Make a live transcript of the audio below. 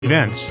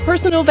events,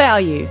 personal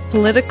values,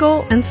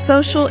 political and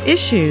social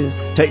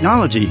issues,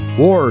 technology,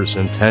 wars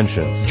and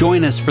tensions.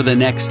 Join us for the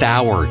next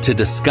hour to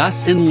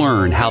discuss and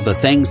learn how the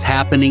things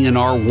happening in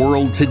our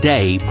world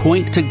today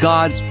point to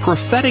God's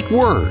prophetic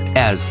word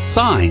as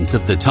signs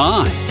of the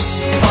times.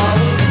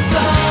 Follow the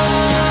signs,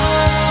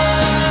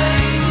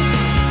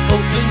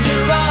 open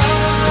your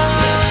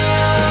eyes,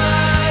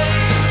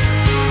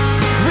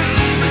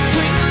 read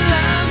between the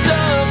lines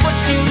of what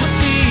you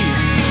see,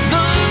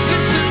 look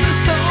into the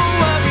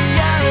soul of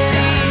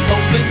reality,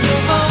 open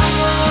your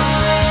mind,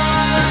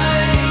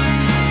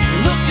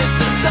 look at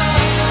the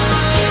sign,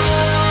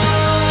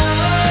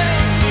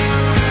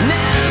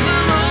 never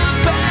look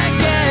back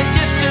at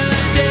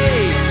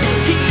yesterday,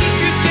 keep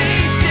your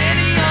gaze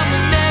steady on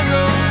the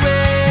narrow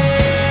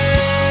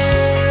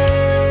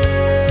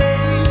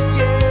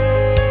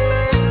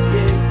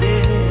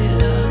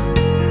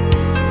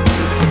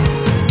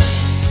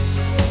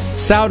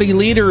Saudi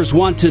leaders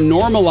want to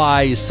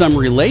normalize some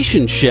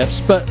relationships,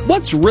 but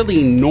what's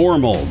really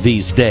normal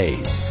these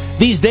days?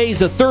 These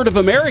days, a third of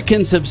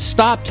Americans have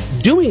stopped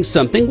doing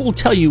something. We'll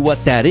tell you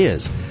what that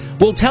is.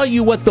 We'll tell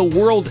you what the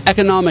World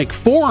Economic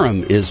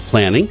Forum is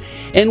planning,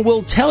 and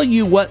we'll tell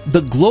you what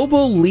the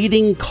global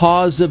leading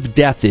cause of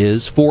death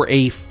is for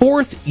a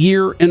fourth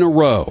year in a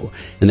row.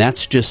 And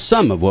that's just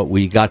some of what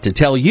we got to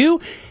tell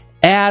you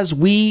as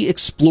we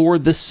explore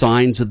the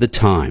signs of the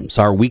times,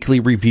 our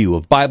weekly review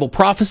of Bible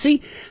prophecy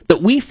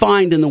that we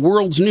find in the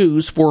world's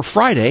news for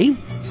Friday,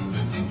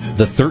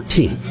 the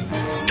 13th,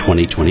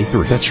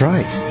 2023. That's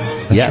right.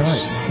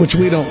 Yes. Right. Which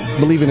we don't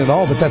believe in at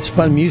all, but that's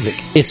fun music.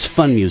 It's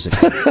fun music.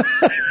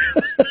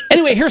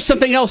 Anyway, here's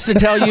something else to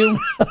tell you.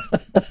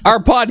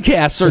 Our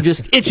podcasts are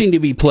just itching to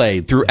be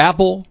played through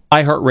Apple,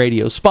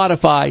 iHeartRadio,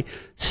 Spotify,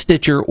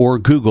 Stitcher, or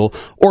Google,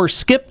 or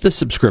skip the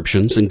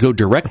subscriptions and go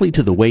directly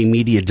to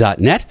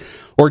thewaymedia.net,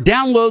 or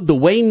download the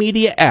Way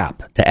Media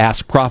app to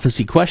ask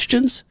prophecy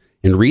questions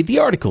and read the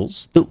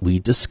articles that we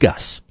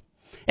discuss.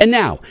 And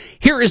now,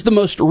 here is the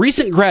most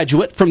recent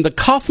graduate from the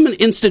Kaufman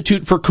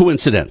Institute for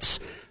Coincidence,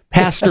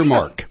 Pastor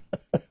Mark.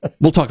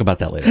 We'll talk about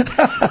that later.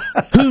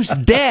 Whose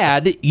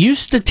dad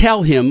used to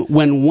tell him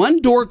when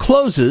one door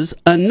closes,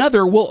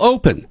 another will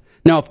open.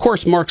 Now, of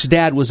course, Mark's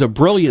dad was a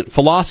brilliant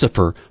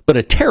philosopher, but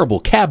a terrible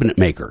cabinet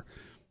maker.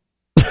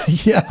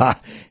 Yeah.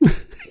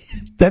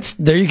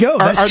 There you go.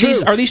 That's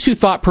true. Are these too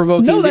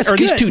thought-provoking? No, that's Are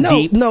good. these too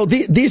deep? No,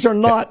 these are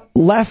not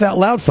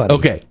laugh-out-loud funny.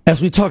 Okay.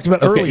 As we talked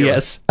about earlier.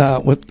 Yes.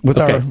 With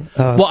our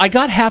well, I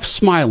got half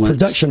smilance.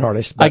 Production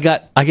artist. I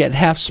get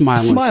half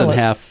smilance and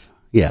half,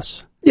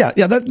 yes. Yeah,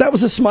 that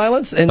was a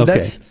smilance, and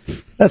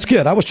that's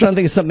good. I was trying to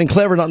think of something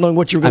clever, not knowing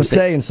what you were going to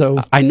say, and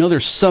so I know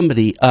there's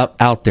somebody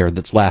out there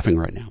that's laughing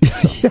right now.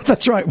 So. Yeah,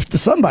 that's right.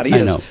 Somebody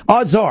is. Know.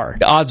 Odds are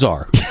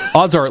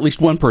at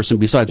least one person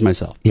besides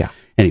myself. Yeah.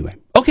 Anyway,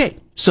 okay,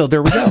 so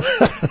there we go.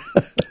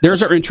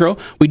 There's our intro.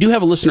 We do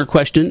have a listener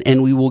question,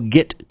 and we will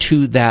get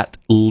to that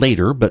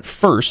later. But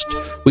first,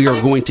 we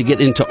are going to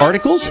get into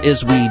articles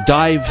as we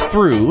dive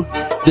through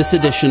this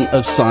edition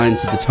of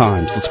Signs of the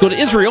Times. Let's go to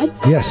Israel.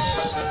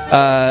 Yes.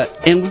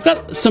 And we've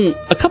got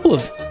a couple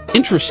of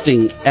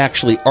interesting,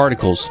 actually,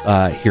 articles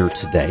here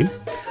today.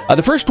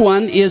 The first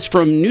one is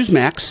from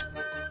Newsmax.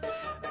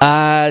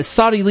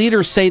 Saudi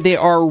leaders say they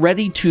are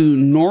ready to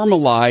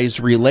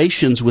normalize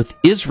relations with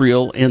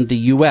Israel and the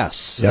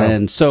U.S. Yeah.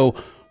 And so,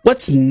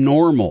 what's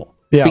normal?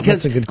 Yeah,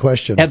 because that's a good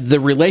question. Have the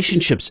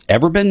relationships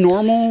ever been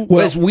normal?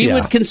 Well, as we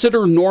would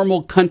consider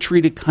normal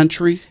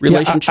country-to-country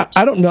relationships?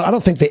 I don't know. I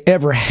don't think they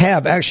ever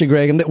have, actually,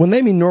 Greg. And when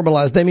they mean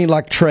normalized, they mean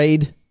like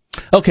trade.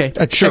 Okay,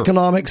 sure.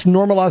 Economics,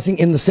 normalizing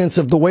in the sense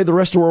of the way the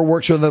rest of the world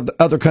works with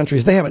other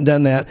countries. They haven't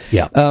done that.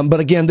 Yeah. But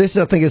again, this,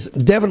 I think, is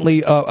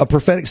definitely a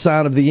prophetic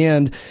sign of the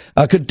end.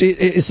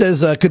 It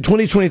says, could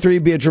 2023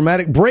 be a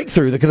dramatic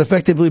breakthrough that could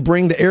effectively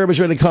bring the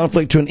Arab-Israeli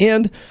conflict to an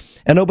end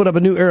and open up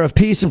a new era of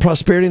peace and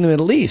prosperity in the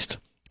Middle East?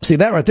 See,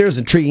 that right there is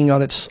intriguing on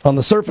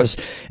the surface.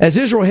 As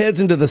Israel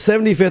heads into the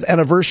 75th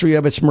anniversary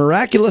of its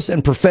miraculous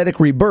and prophetic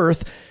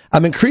rebirth,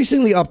 I'm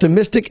increasingly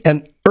optimistic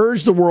and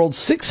urge the world's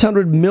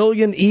 600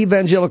 million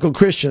evangelical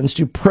Christians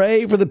to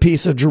pray for the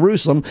peace of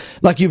Jerusalem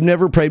like you've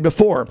never prayed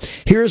before.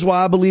 Here's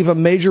why I believe a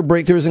major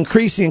breakthrough is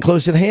increasing and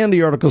close at hand,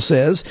 the article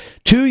says.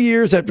 2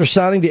 years after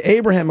signing the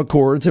Abraham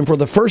Accords, and for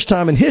the first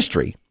time in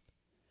history,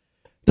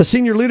 the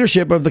senior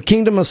leadership of the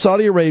Kingdom of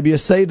Saudi Arabia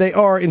say they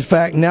are, in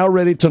fact, now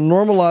ready to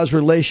normalize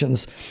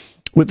relations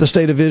with the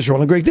state of Israel.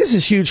 And Greg, this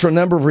is huge for a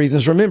number of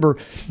reasons. Remember,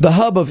 the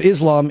hub of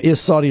Islam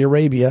is Saudi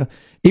Arabia,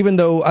 even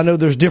though I know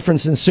there's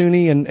difference in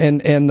Sunni and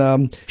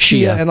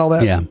Shia and all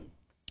that. Yeah.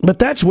 But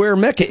that's where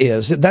Mecca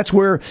is. That's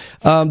where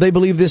they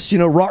believe this,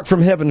 rock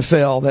from heaven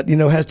fell. That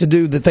has to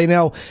do that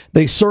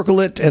they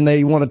circle it and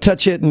they want to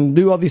touch it and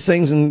do all these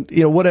things and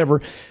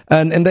whatever.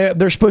 And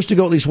they're supposed to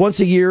go at least once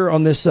a year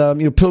on this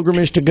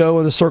pilgrimage to go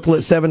and to circle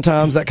it 7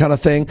 times, that kind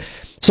of thing.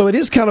 So it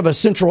is kind of a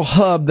central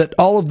hub that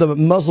all of the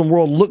Muslim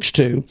world looks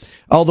to,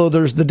 although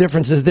there's the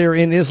differences there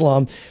in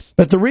Islam.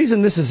 But the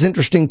reason this is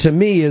interesting to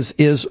me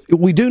is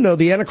we do know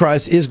the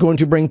Antichrist is going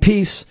to bring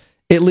peace,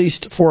 at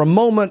least for a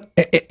moment,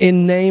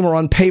 in name or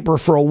on paper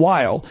for a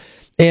while.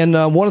 And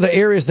one of the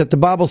areas that the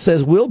Bible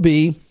says will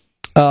be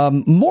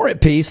more at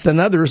peace than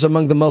others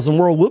among the Muslim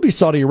world will be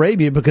Saudi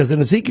Arabia, because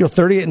in Ezekiel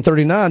 38 and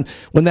 39,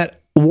 when that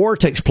war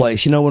takes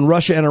place, when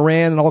Russia and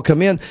Iran and all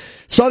come in,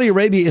 Saudi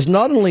Arabia is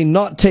not only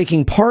not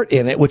taking part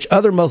in it, which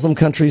other Muslim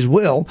countries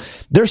will,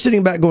 they're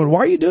sitting back going, why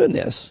are you doing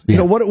this?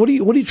 Yeah. What are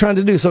you trying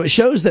to do? So it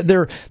shows that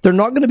they're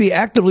not going to be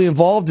actively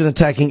involved in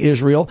attacking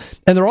Israel,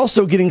 and they're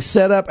also getting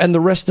set up and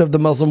the rest of the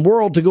Muslim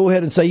world to go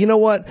ahead and say, you know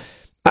what?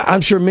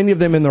 I'm sure many of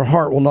them in their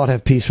heart will not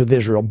have peace with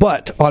Israel,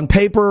 but on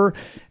paper,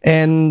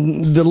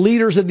 and the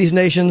leaders of these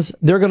nations,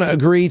 they're going to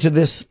agree to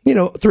this,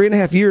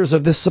 3.5 years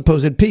of this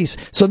supposed peace.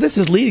 So this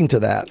is leading to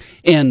that.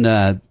 And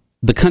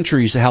the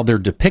countries, how they're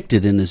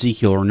depicted in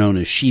Ezekiel, are known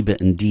as Sheba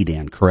and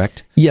Dedan,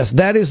 correct? Yes,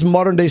 that is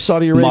modern day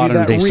Saudi Arabia.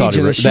 Modern-day Saudi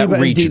Arabia, Sheba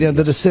that region, and Dedan,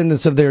 the yes.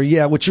 descendants of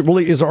there, which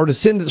really is our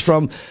descendants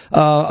from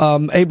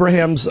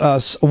Abraham's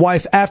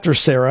wife after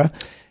Sarah.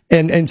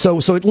 And so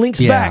it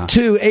links back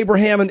to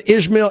Abraham and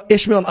Ishmael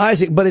and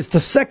Isaac, but it's the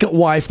second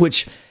wife,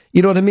 which,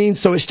 you know what I mean?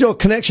 So it's still a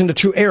connection to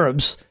true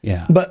Arabs,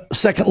 but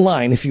second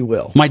line, if you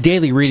will. My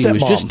daily reading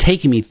was Stepmom. just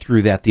taking me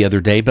through that the other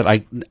day, but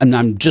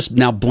I'm just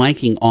now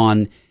blanking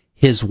on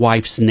his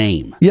wife's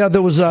name. Yeah,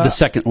 there was the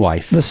second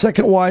wife. The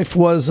second wife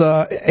was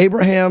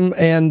Abraham,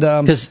 and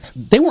because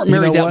they weren't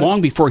married that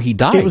long before he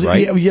died,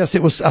 right? Yes,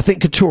 it was. I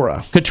think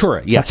Keturah.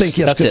 Keturah, yes, I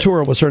think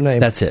Keturah was her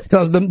name. That's it.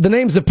 Because the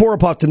name Zipporah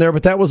popped in there,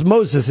 but that was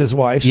Moses'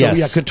 wife. So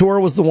Yes.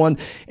 Keturah was the one.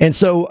 And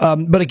so,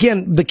 but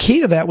again, the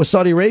key to that was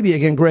Saudi Arabia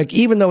again, Greg.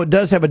 Even though it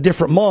does have a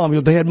different mom,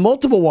 they had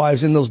multiple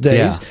wives in those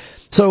days. Yeah.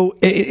 So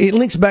it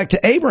links back to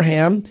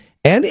Abraham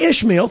and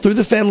Ishmael through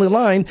the family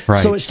line. Right.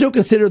 So it's still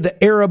considered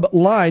the Arab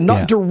line,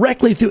 not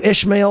directly through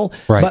Ishmael,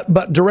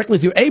 but directly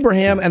through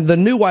Abraham and the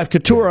new wife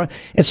Keturah.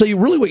 And so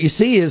what you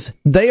see is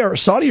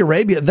Saudi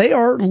Arabia, they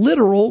are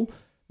literal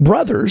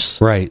brothers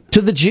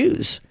to the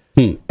Jews.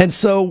 And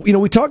so,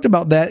 we talked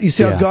about that. You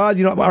see how God,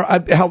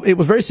 how it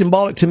was very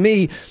symbolic to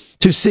me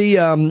to see,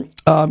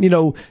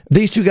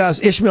 these two guys,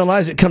 Ishmael and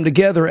Isaac, come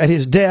together at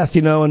his death,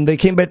 and they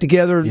came back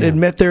together and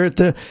met there at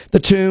the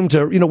tomb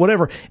to,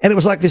 whatever. And it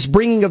was like this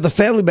bringing of the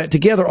family back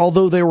together,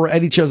 although they were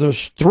at each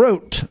other's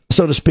throat,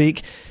 so to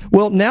speak.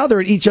 Well, now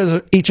they're at each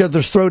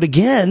other's throat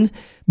again.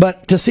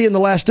 But to see in the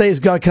last days,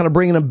 God kind of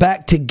bringing them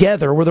back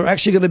together where they're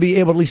actually going to be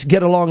able to at least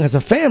get along as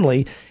a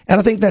family. And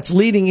I think that's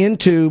leading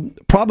into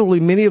probably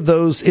many of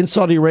those in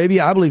Saudi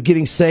Arabia, I believe,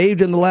 getting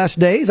saved in the last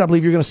days. I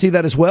believe you're going to see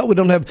that as well. We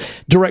don't have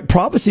direct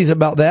prophecies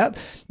about that,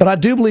 but I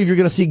do believe you're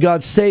going to see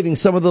God saving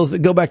some of those that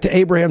go back to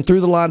Abraham through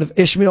the line of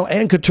Ishmael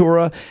and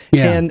Keturah,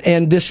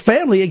 and this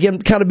family,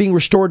 again, kind of being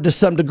restored to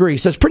some degree.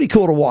 So it's pretty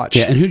cool to watch.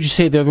 Yeah, and who'd you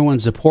say the other one,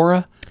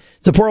 Zipporah?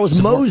 Zipporah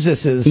was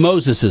Moses's.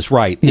 Moses's,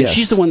 right. And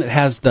she's the one that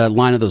has the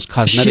line of those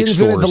cosmetic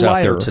stores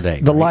out there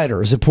today. The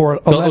lighter, Zipporah.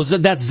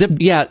 That's Zip.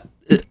 Yeah.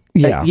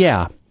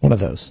 One of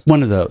those.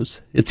 One of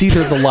those. It's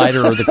either the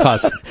lighter or the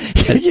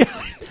cosmetic.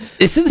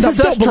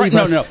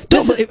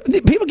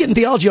 People getting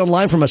theology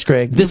online from us,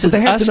 Greg.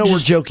 They have to know we're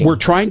joking. We're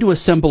trying to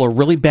assemble a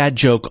really bad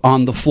joke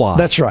on the fly.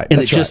 That's right.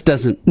 And it just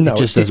doesn't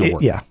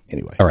work. Yeah.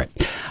 Anyway. All right.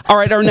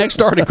 Our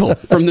next article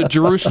from the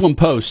Jerusalem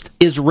Post: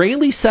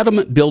 Israeli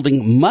settlement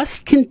building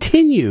must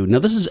continue. Now,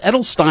 this is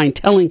Edelstein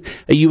telling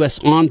a U.S.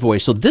 envoy.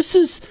 So this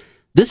is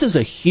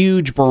a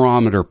huge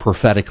barometer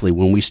prophetically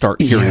when we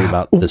start hearing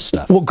about this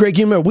stuff. Well, Greg,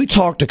 you remember we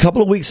talked a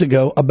couple of weeks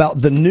ago about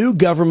the new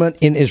government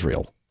in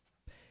Israel.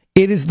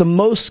 It is the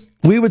most,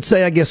 we would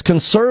say, I guess,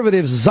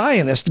 conservative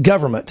Zionist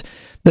government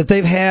that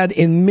they've had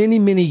in many,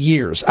 many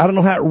years. I don't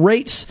know how it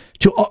rates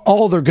to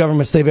all their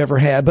governments they've ever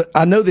had, but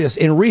I know this,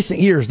 in recent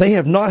years, they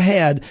have not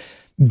had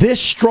this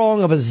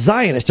strong of a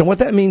Zionist. And what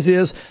that means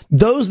is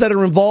those that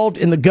are involved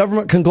in the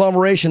government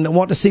conglomeration that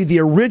want to see the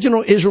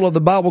original Israel of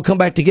the Bible come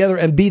back together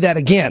and be that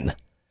again.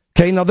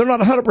 Okay, now they're not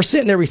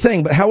 100% in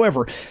everything, but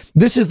however,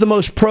 this is the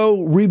most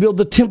pro rebuild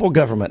the temple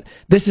government.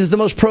 This is the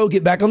most pro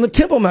get back on the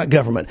Temple Mount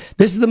government.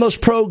 This is the most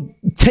pro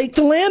take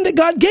the land that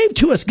God gave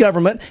to us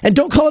government and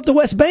don't call it the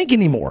West Bank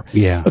anymore.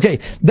 Yeah. Okay,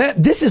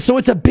 so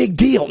it's a big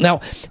deal.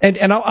 Now, and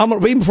I'm going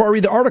to read before I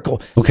read the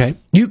article. Okay.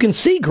 You can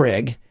see,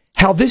 Greg,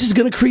 how this is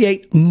going to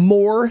create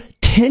more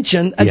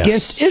tension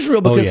against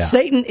Israel because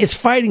Satan is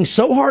fighting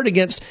so hard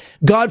against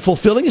God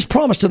fulfilling his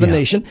promise to the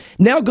nation.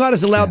 Now God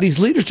has allowed these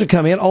leaders to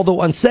come in,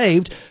 although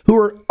unsaved, who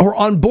are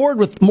on board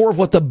with more of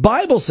what the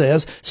Bible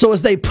says. So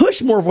as they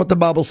push more of what the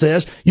Bible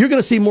says, you're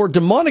going to see more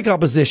demonic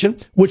opposition,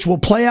 which will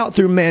play out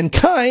through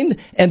mankind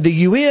and the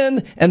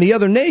UN and the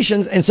other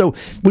nations. And so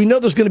we know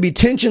there's going to be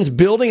tensions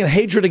building and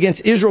hatred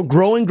against Israel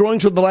growing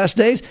through the last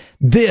days.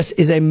 This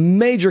is a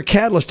major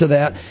catalyst to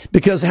that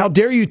because how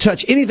dare you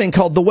touch anything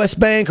called the West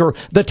Bank or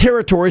the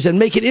territories and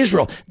make it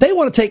Israel. They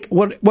want to take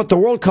what the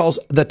world calls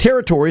the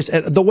territories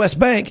at the West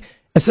Bank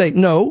and say,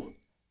 no,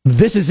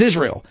 this is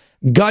Israel.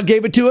 God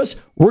gave it to us.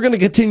 We're going to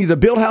continue to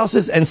build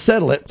houses and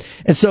settle it.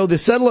 And so the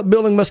settlement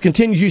building must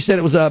continue. You said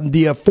it was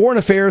the Foreign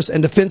Affairs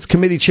and Defense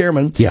Committee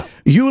Chairman,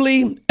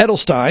 Yuli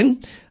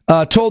Edelstein,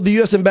 told the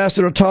U.S.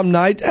 Ambassador Tom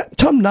Knight.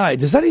 Tom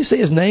Knight, is that how you say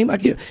his name?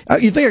 You think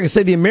I can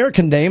say the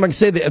American name? I can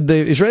say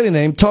the Israeli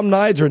name. Tom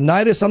Knight or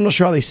Knightis. I'm not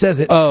sure how he says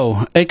it.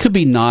 Oh, it could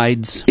be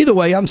Nides. Either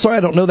way, I'm sorry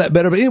I don't know that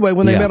better. But anyway,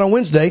 when they met on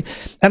Wednesday,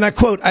 and I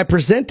quote, I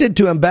presented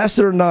to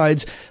Ambassador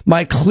Knight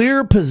my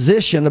clear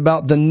position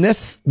about the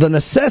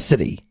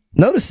necessity,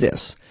 notice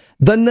this,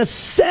 the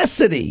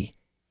necessity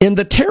in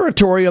the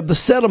territory of the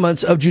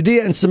settlements of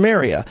Judea and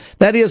Samaria.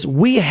 That is,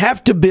 we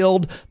have to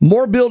build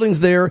more buildings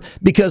there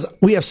because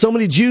we have so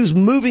many Jews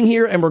moving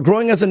here and we're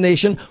growing as a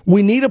nation.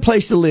 We need a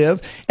place to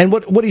live. And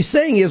what he's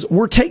saying is,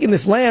 we're taking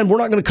this land. We're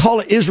not going to call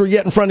it Israel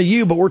yet in front of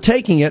you, but we're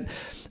taking it.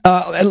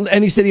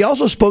 And he said he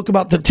also spoke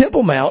about the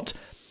Temple Mount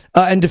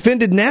and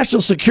defended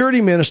National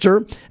Security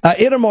Minister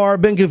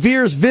Itamar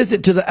Ben-Gvir's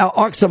visit to the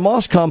Al-Aqsa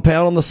Mosque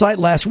compound on the site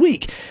last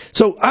week.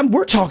 So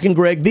we're talking,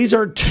 Greg, these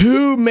are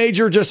two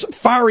major, just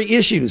fiery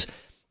issues.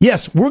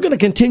 Yes, we're going to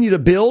continue to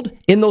build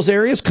in those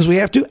areas because we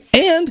have to,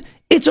 and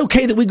it's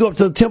okay that we go up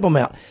to the Temple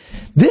Mount.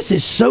 This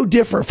is so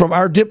different from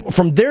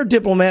from their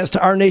diplomats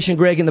to our nation,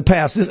 Greg, in the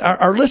past.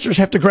 Our listeners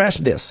have to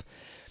grasp this.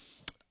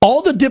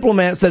 All the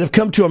diplomats that have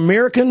come to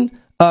American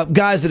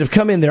guys that have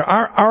come in there,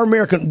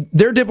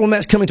 their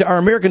diplomats coming to our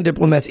American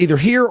diplomats, either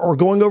here or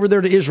going over there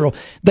to Israel,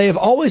 they have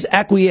always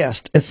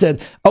acquiesced and said,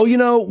 oh,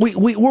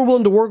 we're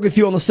willing to work with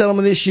you on the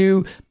settlement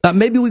issue.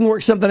 Maybe we can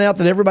work something out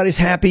that everybody's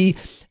happy.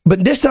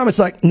 But this time it's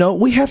like, no,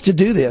 we have to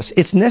do this.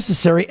 It's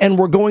necessary, and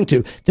we're going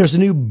to. There's a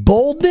new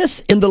boldness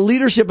in the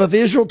leadership of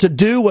Israel to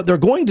do what they're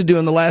going to do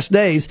in the last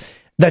days.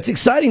 That's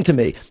exciting to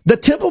me. The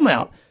Temple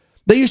Mount.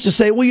 They used to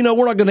say, well,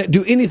 we're not going to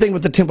do anything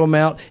with the Temple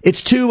Mount.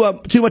 It's too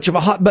much of a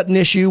hot button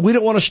issue. We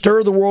don't want to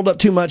stir the world up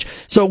too much.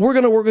 So we're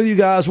going to work with you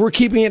guys. We're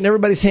keeping it in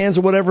everybody's hands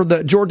or whatever,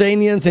 the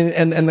Jordanians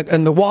and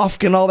the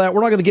WAFC and all that.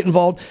 We're not going to get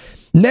involved.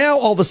 Now,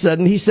 all of a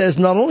sudden, he says,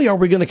 not only are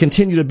we going to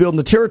continue to build in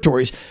the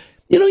territories,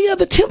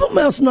 the Temple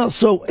Mount's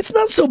it's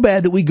not so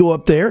bad that we go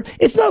up there.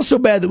 It's not so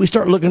bad that we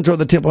start looking toward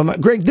the Temple Mount.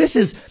 Greg,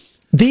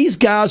 these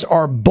guys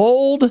are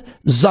bold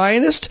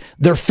Zionists.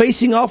 They're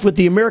facing off with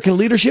the American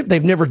leadership.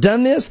 They've never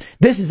done this.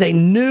 This is a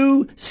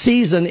new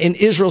season in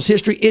Israel's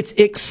history. It's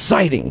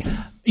exciting.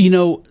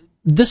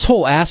 This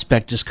whole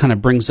aspect just kind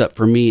of brings up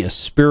for me a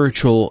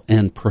spiritual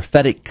and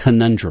prophetic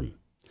conundrum.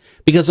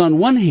 Because on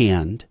one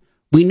hand,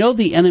 we know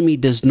the enemy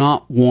does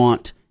not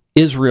want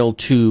Israel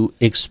to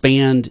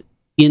expand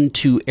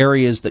into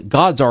areas that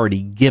God's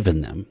already given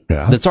them.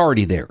 Yeah. That's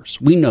already theirs.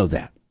 We know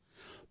that.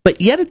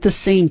 But yet at the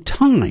same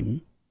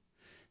time,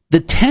 the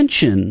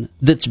tension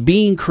that's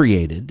being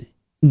created,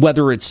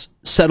 whether it's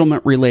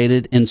settlement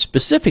related and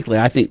specifically,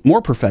 I think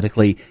more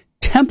prophetically,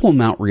 Temple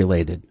Mount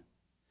related,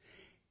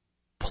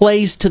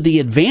 plays to the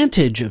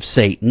advantage of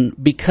Satan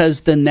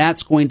because then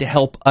that's going to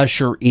help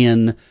usher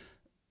in,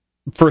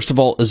 first of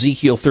all,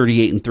 Ezekiel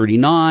 38 and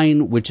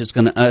 39, which is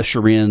going to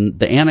usher in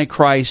the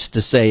Antichrist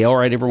to say, all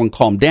right, everyone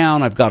calm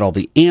down. I've got all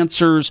the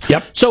answers.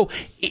 Yep. So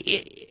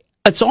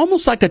it's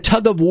almost like a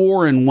tug of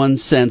war in one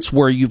sense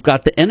where you've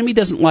got the enemy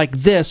doesn't like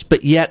this,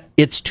 but yet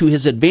it's to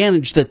his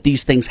advantage that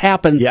these things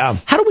happen. Yeah.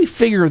 How do we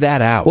figure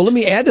that out? Well, let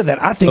me add to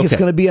that. I think it's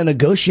going to be a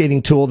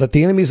negotiating tool that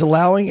the enemy's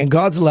allowing and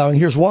God's allowing.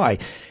 Here's why.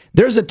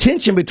 There's a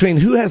tension between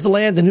who has the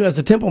land and who has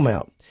the Temple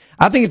Mount.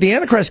 I think if the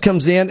Antichrist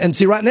comes in, and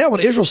see right now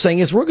what Israel's saying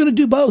is we're going to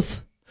do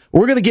both.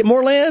 We're going to get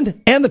more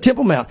land and the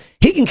Temple Mount.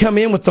 He can come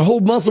in with the whole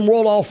Muslim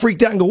world all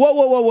freaked out and go,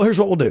 whoa, here's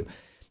what we'll do.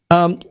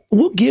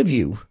 We'll give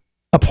you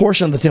a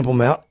portion of the Temple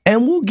Mount,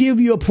 and we'll give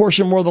you a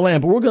portion more of the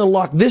land, but we're going to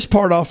lock this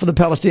part off for the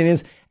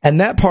Palestinians and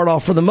that part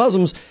off for the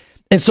Muslims.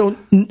 And so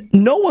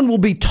no one will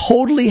be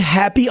totally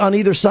happy on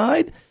either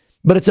side,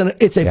 but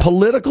it's a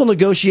political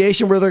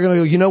negotiation where they're going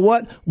to go, you know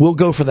what? We'll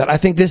go for that. I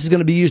think this is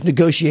going to be used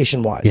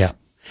negotiation-wise. Yeah.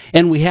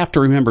 And we have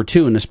to remember,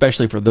 too, and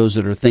especially for those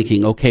that are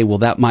thinking, okay, well,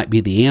 that might be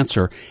the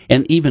answer.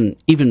 And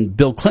even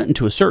Bill Clinton,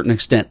 to a certain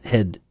extent,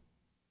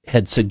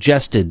 had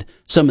suggested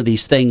some of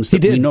these things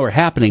that we know are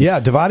happening. Yeah,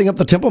 dividing up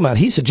the Temple Mount.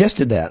 He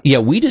suggested that. Yeah,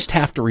 we just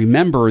have to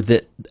remember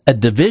that a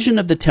division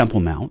of the Temple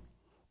Mount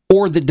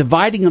or the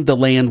dividing of the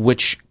land,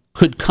 which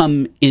could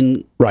come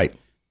in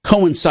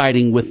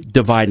coinciding with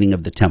dividing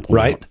of the Temple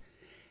Mount.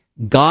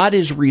 God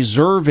is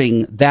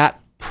reserving that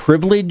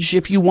privilege,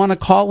 if you want to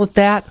call it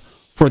that,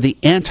 for the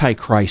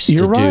Antichrist to do.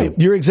 You're right.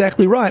 You're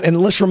exactly right.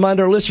 And let's remind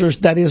our listeners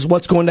that is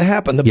what's going to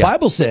happen. The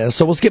Bible says,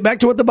 so let's get back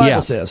to what the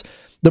Bible says.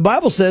 The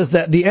Bible says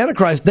that the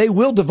Antichrist, they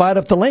will divide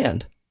up the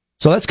land.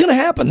 So that's going to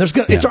happen.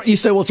 You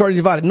say, well, it's already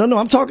divided. No,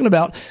 I'm talking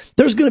about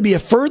there's going to be a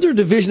further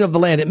division of the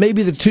land. It may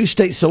be the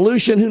two-state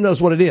solution. Who knows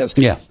what it is?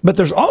 Yeah. But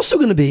there's also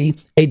going to be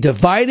a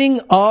dividing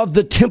of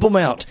the Temple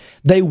Mount.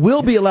 They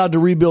will be allowed to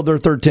rebuild their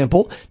third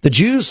temple. The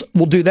Jews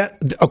will do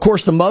that. Of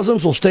course, the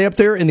Muslims will stay up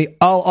there in the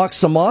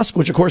Al-Aqsa Mosque,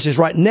 which, of course, is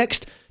right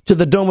next to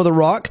the Dome of the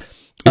Rock.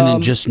 And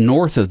then just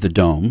north of the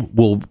dome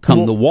will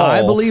come the wall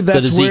I believe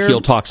that's that Ezekiel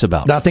where, talks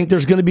about. I think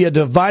there's going to be a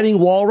dividing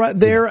wall right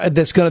there.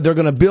 They're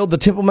going to build the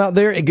Temple Mount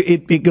there.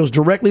 It goes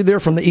directly there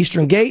from the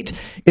Eastern Gate.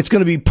 It's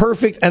going to be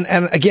perfect. And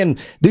again,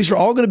 these are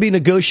all going to be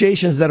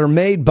negotiations that are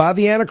made by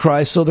the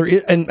Antichrist. So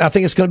and I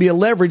think it's going to be a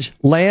leverage: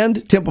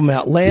 land, Temple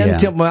Mount,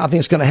 Temple Mount. I think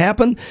it's going to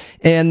happen.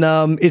 And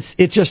it's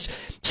just,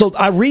 so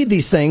I read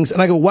these things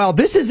and I go, wow,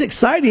 this is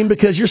exciting,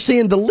 because you're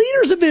seeing the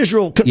leaders of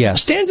Israel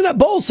standing up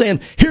bold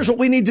saying, here's what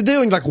we need to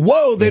do. And you're like,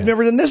 whoa, they've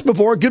never done this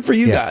before. Good for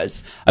you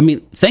guys. I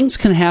mean, things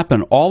can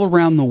happen all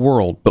around the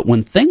world, but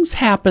when things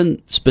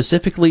happen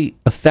specifically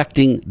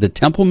affecting the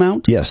Temple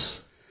Mount,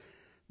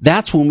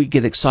 that's when we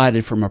get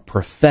excited from a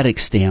prophetic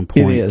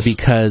standpoint,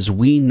 because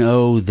we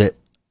know that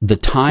the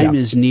time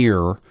is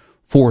near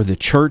for the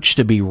church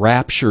to be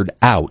raptured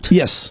out.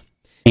 Yes.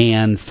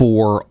 And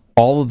for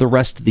all of the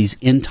rest of these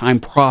end time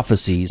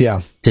prophecies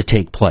to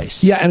take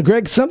place. Yeah, and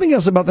Greg, something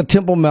else about the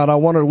Temple Mount I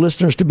want our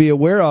listeners to be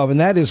aware of, and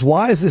that is,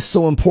 why is this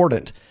so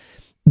important?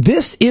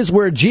 This is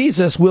where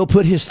Jesus will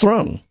put his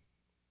throne.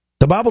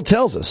 The Bible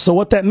tells us. So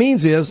what that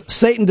means is,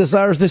 Satan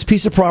desires this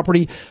piece of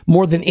property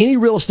more than any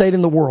real estate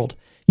in the world.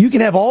 You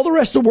can have all the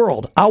rest of the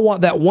world. I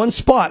want that one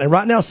spot. And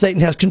right now,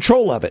 Satan has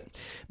control of it.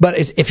 But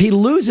if he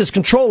loses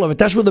control of it,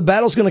 that's where the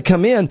battle's going to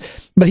come in.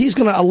 But he's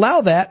going to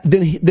allow that.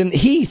 Then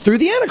he, through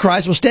the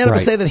Antichrist, will stand up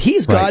and say that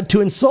he's God,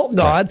 to insult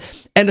God,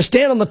 and to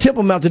stand on the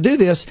Temple Mount to do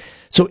this.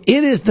 So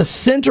it is the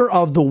center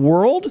of the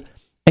world.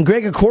 And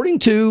Greg, according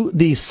to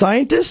the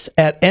scientists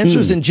at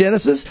Answers in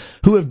Genesis,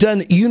 who have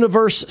done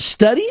universe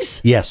studies,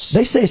 they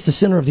say it's the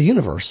center of the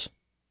universe.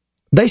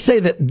 They say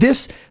that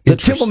the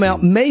Temple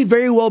Mount may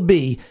very well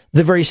be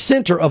the very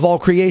center of all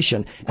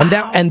creation. And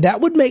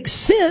that would make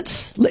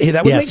sense.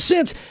 That would make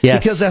sense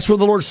because that's where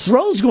the Lord's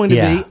throne is going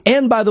to be.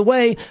 And by the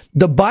way,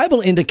 the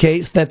Bible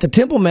indicates that the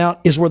Temple Mount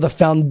is where the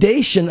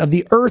foundation of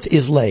the earth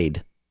is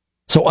laid.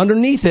 So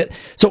underneath it,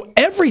 so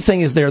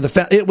everything is there.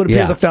 It would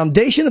appear the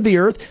foundation of the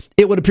earth.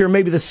 It would appear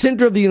maybe the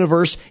center of the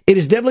universe. It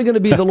is definitely going to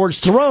be the Lord's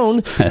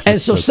throne.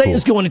 And so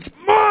Satan's going, it's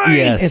mine.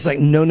 Yes. It's like,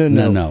 no,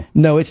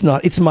 it's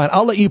not. It's mine.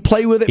 I'll let you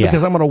play with it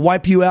because I'm going to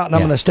wipe you out and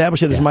I'm going to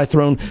establish it as my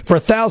throne for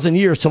 1,000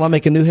 years till I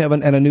make a new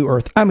heaven and a new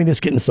earth. I mean, it's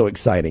getting so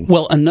exciting.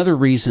 Well, another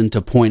reason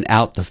to point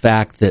out the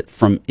fact that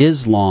from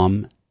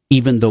Islam,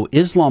 even though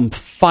Islam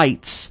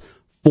fights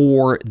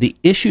for the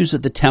issues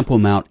of the Temple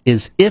Mount,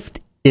 is if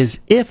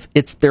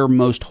it's their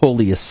most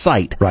holiest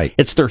site. Right.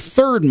 It's their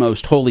third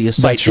most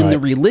holiest site in the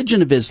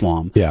religion of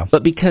Islam. Yeah.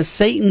 But because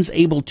Satan's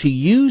able to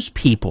use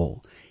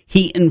people,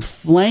 he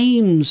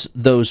inflames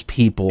those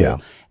people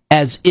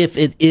as if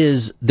it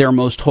is their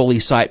most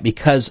holy site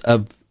because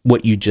of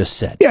what you just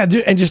said. Yeah,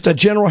 and just a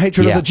general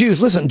hatred of the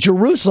Jews. Listen,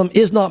 Jerusalem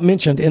is not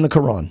mentioned in the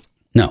Quran.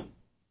 No.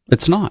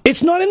 It's not.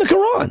 It's not in the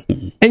Quran.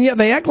 Mm-hmm. And yet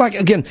they act like,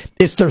 again,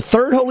 it's their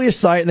third holiest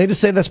site, and they just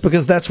say that's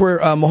because that's where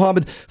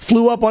Muhammad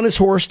flew up on his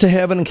horse to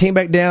heaven and came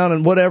back down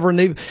and whatever, and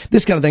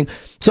this kind of thing.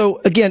 So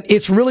again,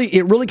 it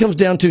really comes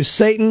down to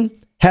Satan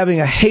having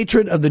a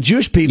hatred of the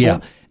Jewish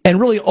people and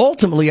really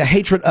ultimately a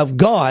hatred of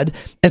God.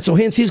 And so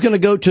hence he's going to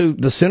go to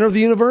the center of the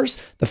universe,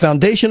 the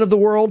foundation of the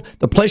world,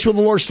 the place where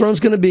the Lord's throne is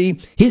going to be.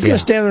 He's going to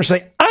stand there and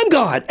say, I'm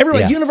God.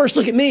 Everybody, universe,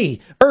 look at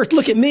me. Earth,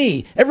 look at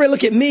me. Everybody,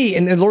 look at me.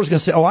 And the Lord's going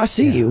to say, oh, I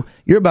see you.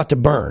 You're about to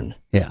burn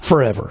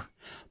forever.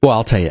 Well,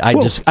 I'll tell you,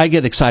 I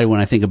get excited when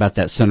I think about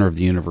that center of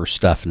the universe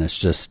stuff, and it's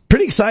just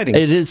pretty exciting.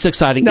 It is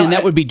exciting, and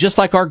that would be just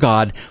like our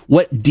God.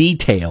 What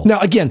detail? Now,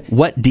 again,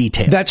 what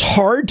detail? That's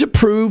hard to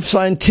prove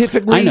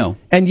scientifically. I know,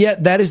 and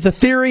yet that is the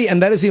theory,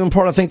 and that is even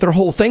part. I think their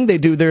whole thing they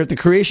do there at the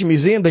Creation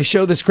Museum. They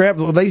show this graph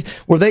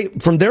where they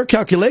from their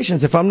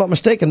calculations, if I'm not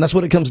mistaken, that's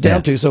what it comes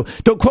down to. So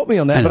don't quote me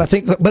on that, but I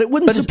think, but it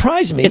wouldn't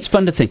surprise me. It's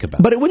fun to think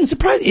about, but it wouldn't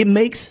surprise. It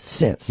makes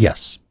sense.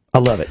 Yes. I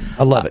love it.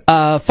 I love it.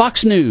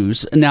 Fox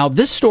News. Now,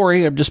 this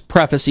story, I've just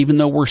prefaced, even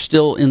though we're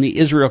still in the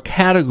Israel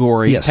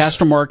category,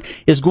 Pastor Mark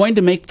is going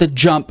to make the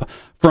jump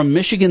from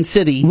Michigan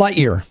City light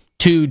year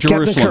to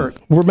Jerusalem. Captain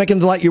Kirk. We're making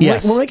the light year.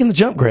 Yes. We're making the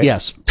jump, Greg.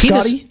 Yes.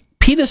 Scotty?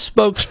 PETA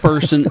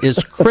spokesperson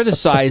is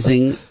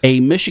criticizing a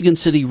Michigan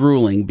City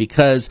ruling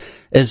because,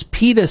 as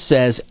PETA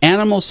says,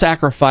 animal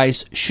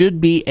sacrifice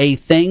should be a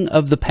thing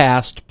of the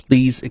past.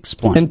 Please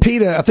explain. And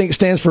PETA, I think,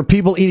 stands for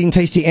People Eating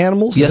Tasty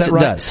Animals. Yes, is that it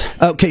right? does.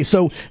 Okay,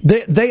 so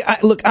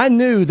look, I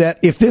knew that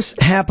if this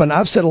happened,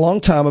 I've said a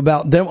long time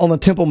about them on the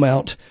Temple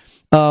Mount.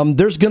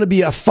 There's going to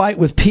be a fight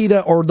with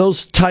PETA or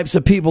those types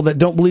of people that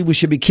don't believe we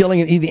should be killing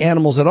and eating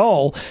animals at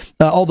all,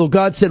 although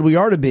God said we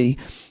are to be.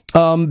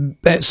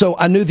 So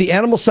I knew the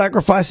animal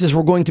sacrifices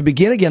were going to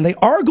begin again. They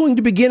are going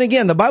to begin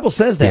again. The Bible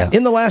says that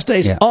in the last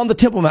days on the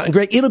Temple Mount. And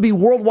Greg, it'll be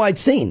worldwide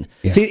seen.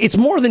 Yeah. See, it's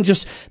more than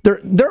just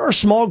there are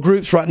small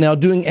groups right now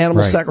doing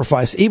animal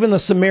sacrifice. Even the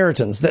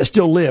Samaritans that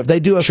still live, they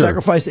do a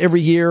sacrifice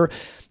every year,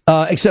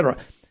 etc.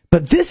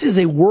 But this is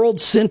a world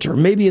center,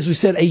 maybe as we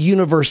said, a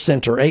universe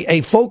center,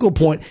 a focal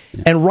point.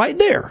 Yeah. And right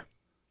there,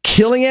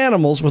 killing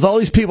animals with all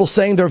these people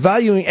saying they're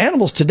valuing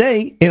animals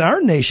today in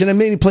our nation and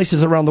many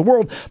places around the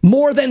world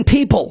more than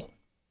people.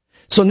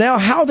 So now,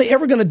 how are they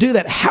ever going to do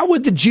that? How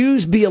would the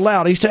Jews be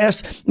allowed? I used to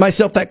ask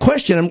myself that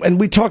question, and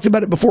we talked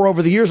about it before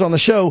over the years on the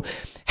show.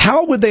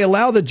 How would they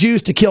allow the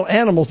Jews to kill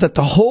animals that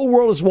the whole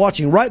world is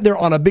watching right there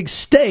on a big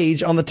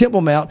stage on the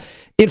Temple Mount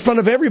in front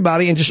of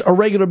everybody in just a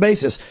regular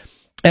basis?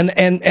 And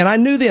I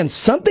knew then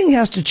something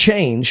has to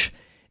change.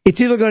 It's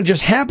either going to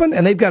just happen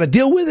and they've got to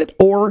deal with it,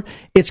 or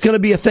it's going to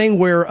be a thing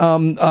where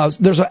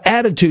there's an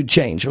attitude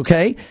change,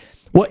 okay?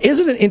 Well,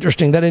 isn't it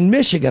interesting that in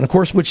Michigan, of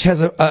course, which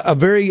has a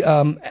very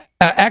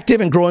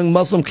active and growing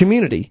Muslim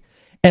community,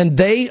 and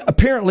they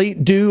apparently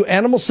do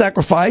animal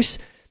sacrifice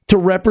to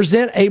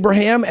represent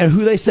Abraham and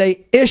who they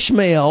say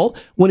Ishmael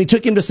when he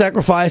took him to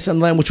sacrifice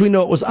on land, which we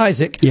know it was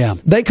Isaac. Yeah.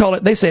 They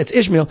say it's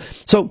Ishmael.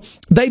 So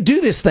they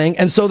do this thing,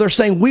 and so they're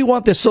saying, we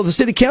want this. So the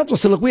city council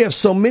said, look, we have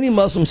so many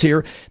Muslims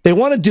here. They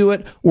want to do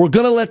it. We're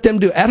going to let them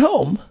do it at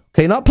home.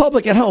 Okay, not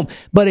public, at home,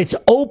 but it's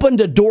opened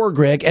a door,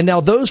 Greg. And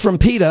now those from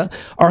PETA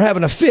are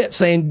having a fit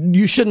saying,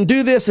 you shouldn't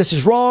do this. This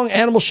is wrong.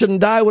 Animals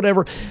shouldn't die,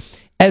 whatever.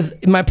 As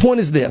my point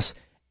is this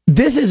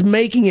is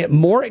making it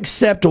more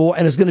acceptable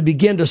and is going to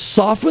begin to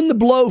soften the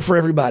blow for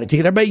everybody, to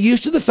get everybody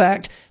used to the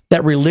fact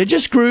that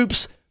religious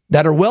groups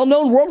that are well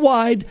known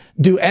worldwide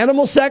do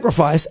animal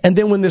sacrifice. And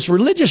then when this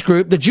religious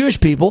group, the Jewish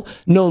people,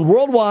 known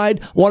worldwide,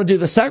 want to do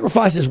the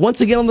sacrifices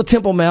once again on the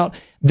Temple Mount,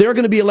 they're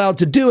going to be allowed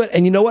to do it.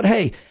 And you know what?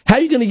 Hey, how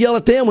are you going to yell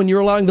at them when you're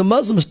allowing the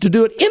Muslims to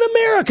do it in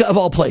America, of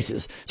all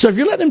places? So if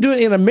you're letting them do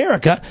it in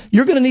America,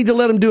 you're going to need to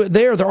let them do it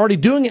there. They're already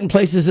doing it in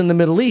places in the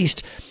Middle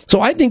East. So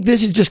I think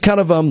this is just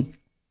kind of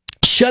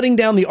shutting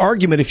down the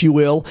argument, if you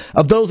will,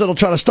 of those that'll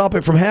try to stop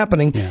it from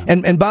happening. Yeah.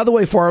 And by the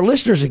way, for our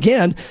listeners,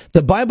 again,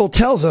 the Bible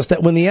tells us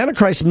that when the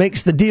Antichrist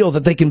makes the deal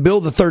that they can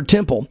build the third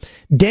temple,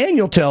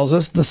 Daniel tells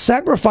us the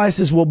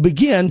sacrifices will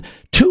begin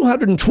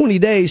 220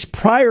 days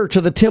prior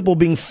to the temple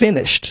being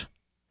finished.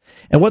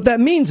 And what that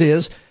means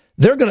is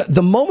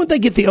the moment they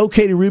get the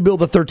okay to rebuild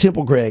the third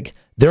temple, Greg,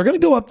 they're going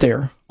to go up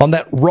there on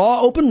that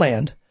raw open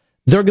land.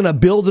 They're going to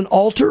build an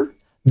altar.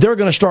 They're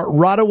going to start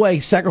right away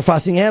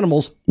sacrificing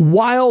animals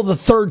while the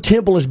third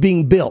temple is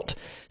being built.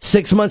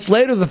 6 months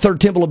later, the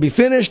third temple will be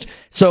finished.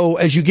 So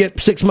as you get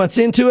 6 months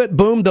into it,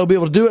 boom, they'll be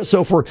able to do it.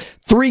 So for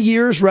 3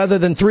 years rather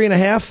than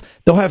 3.5,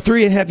 they'll have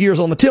 3.5 years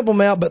on the Temple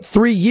Mount, but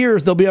 3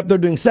 years they'll be up there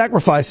doing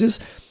sacrifices.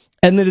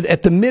 And then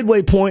at the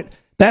midway point,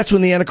 that's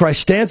when the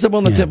Antichrist stands up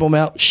on the Temple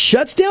Mount,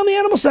 shuts down the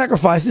animal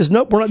sacrifices.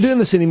 Nope, we're not doing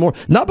this anymore.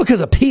 Not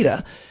because of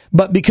PETA,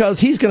 but because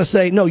he's going to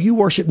say, no, you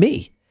worship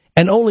me.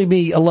 And only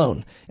me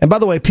alone. And by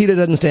the way, PETA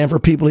doesn't stand for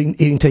people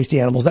eating tasty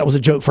animals. That was a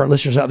joke for our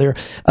listeners out there,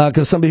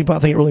 because some people might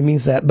think it really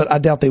means that, but I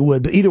doubt they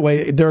would. But either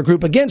way, they're a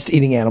group against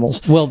eating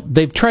animals. Well,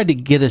 they've tried to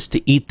get us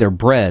to eat their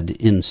bread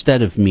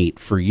instead of meat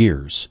for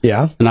years.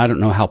 Yeah. And I don't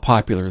know how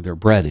popular their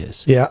bread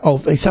is. Yeah. Oh,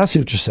 I see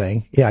what you're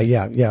saying. Yeah.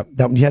 You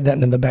had that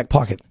in the back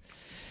pocket.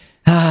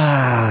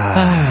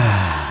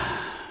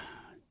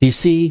 Do you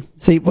see?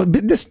 Well,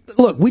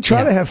 look, we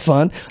try to have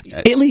fun.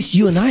 At least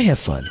you and I have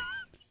fun.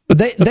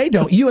 They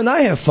don't. You and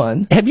I have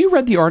fun. Have you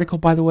read the article,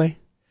 by the way?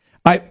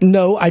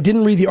 No, I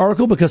didn't read the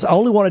article because I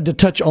only wanted to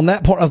touch on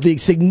that part of the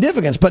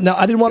significance. But now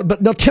I didn't want. But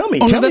no, tell me.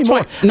 Tell me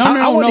more.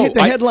 I want to hit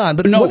the headline.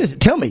 But what is it?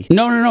 Tell me.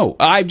 No.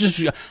 I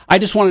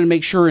just wanted to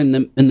make sure in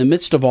the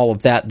midst of all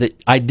of that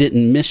I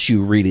didn't miss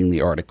you reading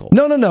the article.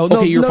 No.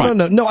 Okay, you're fine.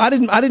 No. I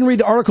didn't read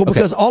the article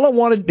because all I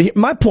wanted.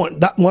 My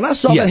point. When I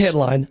saw that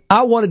headline,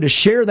 I wanted to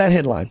share that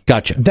headline.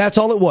 Gotcha. That's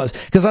all it was.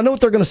 Because I know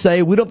what they're going to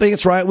say. We don't think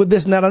it's right with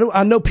this and that.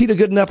 I know PETA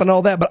good enough and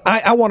all that. But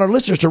I want our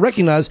listeners to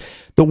recognize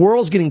the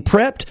world's getting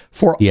prepped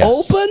for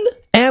open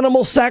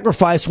animal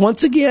sacrifice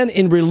once again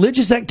in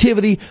religious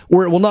activity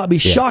where it will not be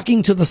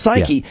shocking to the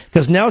psyche,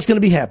 because now it's going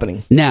to be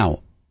happening.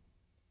 Now,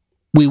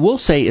 we will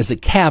say as a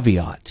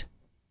caveat,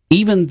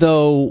 even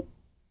though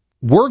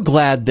we're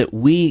glad that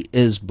we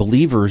as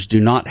believers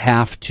do not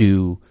have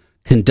to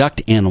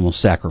conduct animal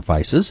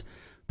sacrifices,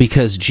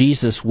 because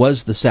Jesus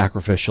was the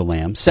sacrificial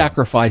lamb,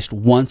 sacrificed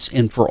once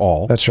and for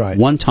all. That's right.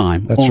 One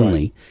time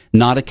only,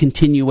 not a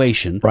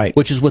continuation, right?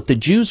 Which is what the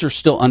Jews are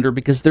still under,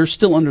 because they're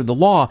still under the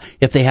law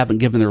if they haven't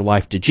given their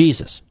life to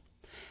Jesus.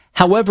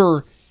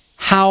 However,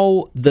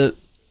 how the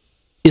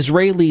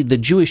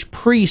Jewish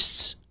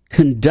priests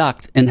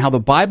conduct and how the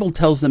Bible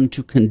tells them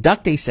to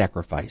conduct a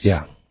sacrifice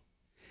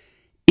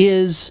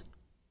is,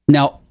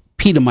 now,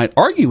 PETA might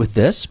argue with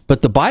this,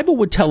 but the Bible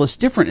would tell us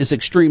different, is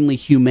extremely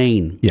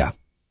humane. Yeah.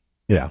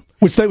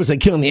 Which they would say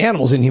killing the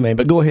animals inhumane,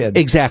 but go ahead.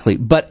 Exactly.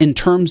 But in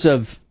terms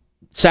of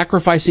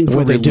sacrificing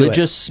for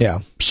religious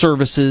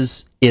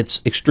services,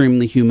 it's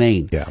extremely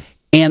humane. Yeah.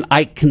 And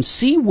I can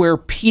see where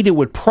PETA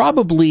would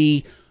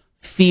probably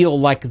feel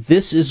like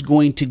this is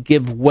going to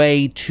give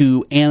way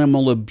to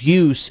animal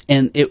abuse,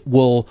 and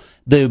the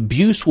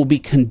abuse will be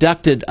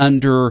conducted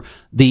under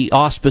the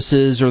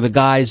auspices or the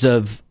guise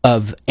of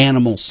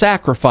animal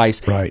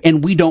sacrifice. Right.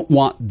 And we don't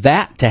want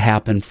that to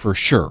happen for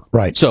sure.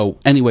 Right. So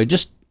anyway,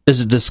 just as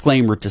a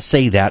disclaimer to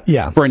say that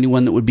for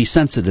anyone that would be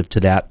sensitive to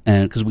that,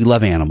 and because we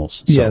love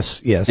animals. So,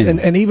 yes.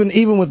 Anyway. And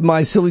even with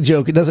my silly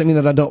joke, it doesn't mean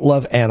that I don't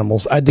love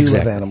animals. I do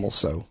love animals,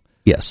 so.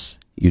 Yes,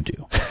 you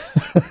do.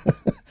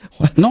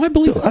 No, I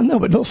believe it. I know,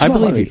 but don't smile. I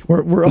believe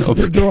at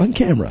me. you. They're on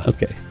camera.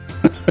 Okay.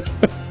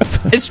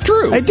 It's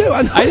true. I do.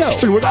 I know. I know. It's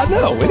true. I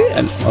know. It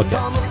is. Okay.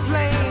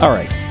 All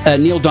right.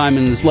 Neil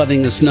Diamond is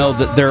letting us know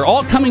that they're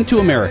all coming to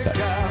America,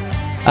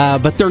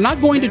 but they're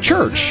not going to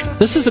church.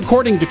 This is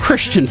according to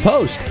Christian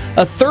Post.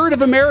 A third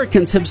of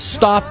Americans have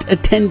stopped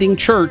attending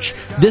church,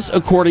 this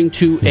according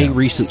to a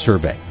recent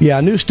survey. Yeah,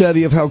 a new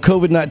study of how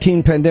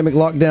COVID-19 pandemic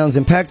lockdowns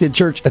impacted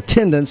church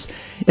attendance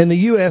in the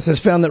U.S. has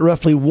found that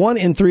roughly 1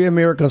 in 3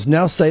 Americans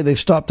now say they've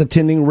stopped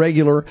attending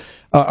or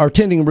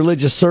attending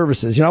religious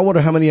services. You know, I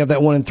wonder how many of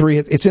that 1 in 3.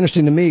 It's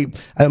interesting to me.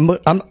 I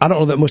don't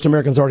know that most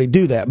Americans already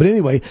do that. But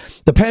anyway,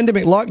 the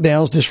pandemic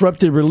lockdowns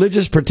disrupted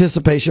religious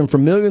participation for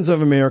millions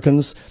of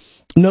Americans,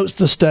 notes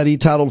the study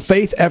titled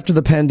Faith After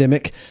the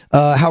Pandemic,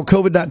 How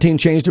COVID-19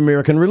 Changed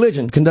American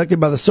Religion, conducted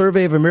by the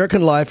Survey of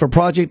American Life, a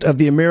project of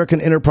the American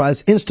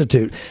Enterprise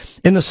Institute.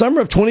 In the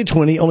summer of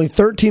 2020, only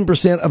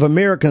 13% of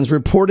Americans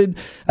reported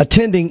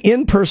attending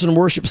in-person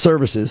worship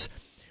services,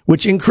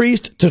 which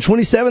increased to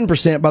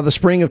 27% by the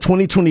spring of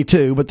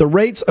 2022, but the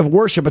rates of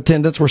worship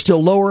attendance were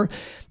still lower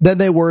than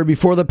they were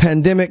before the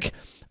pandemic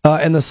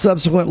and the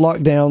subsequent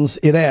lockdowns,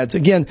 it adds.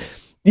 Again,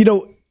 you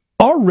know,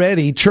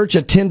 already church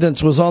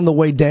attendance was on the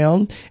way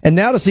down, and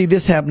now to see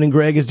this happening,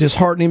 Greg, is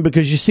disheartening,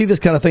 because you see this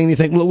kind of thing and you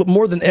think, well,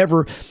 more than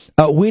ever,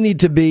 we need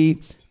to be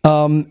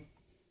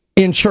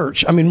in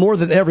church. I mean, more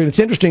than ever. And it's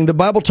interesting, the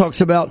Bible talks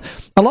about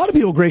a lot of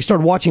people, Greg,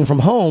 started watching from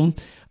home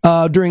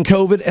during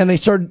COVID, and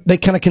they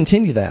kind of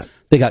continue that.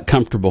 They got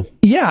comfortable.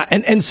 Yeah,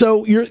 and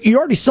so you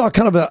already saw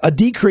kind of a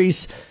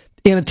decrease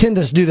in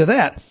attendance due to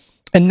that.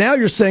 And now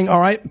you're saying, all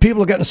right,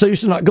 people have gotten so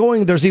used to not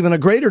going, there's even a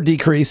greater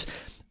decrease.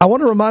 I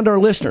want to remind our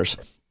listeners,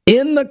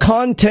 in the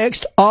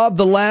context of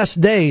the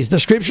last days, the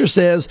scripture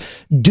says,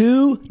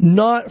 do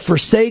not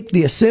forsake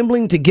the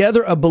assembling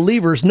together of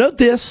believers. Note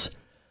this,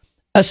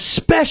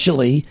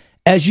 especially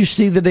as you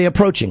see the day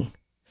approaching.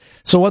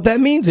 So what that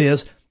means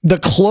is, the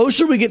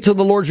closer we get to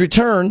the Lord's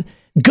return,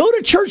 go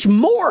to church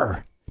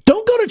more.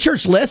 Don't go to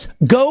church less.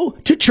 Go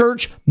to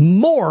church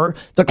more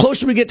the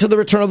closer we get to the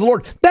return of the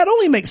Lord. That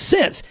only makes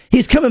sense.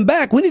 He's coming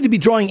back. We need to be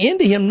drawing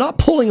into him, not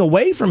pulling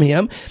away from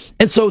him.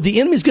 And so the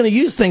enemy's going to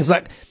use things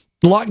like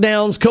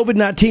lockdowns,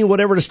 COVID-19,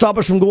 whatever, to stop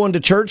us from going to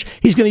church.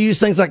 He's going to use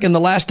things like in the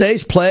last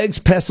days, plagues,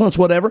 pestilence,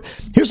 whatever.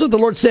 Here's what the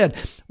Lord said.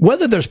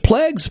 Whether there's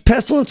plagues,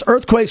 pestilence,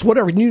 earthquakes,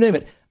 whatever, you name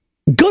it,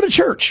 go to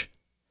church.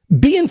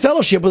 Be in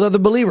fellowship with other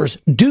believers.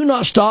 Do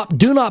not stop.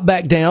 Do not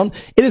back down.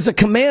 It is a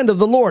command of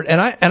the Lord.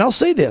 And I'll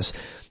say this.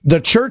 The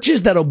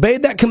churches that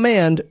obeyed that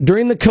command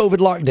during the COVID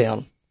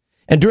lockdown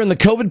and during the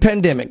COVID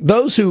pandemic,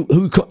 those who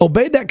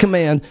obeyed that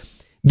command,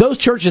 those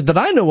churches that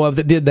I know of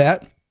that did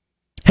that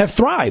have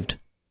thrived.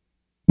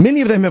 Many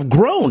of them have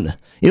grown.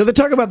 You know, they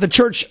talk about the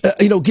church,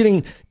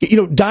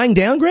 dying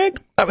down, Greg.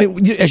 I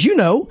mean, as you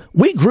know,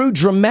 we grew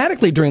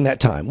dramatically during that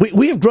time.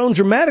 We have grown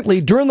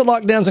dramatically during the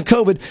lockdowns and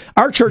COVID.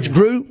 Our church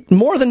grew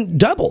more than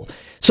double.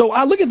 So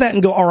I look at that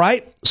and go, all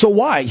right, so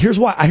why? Here's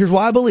why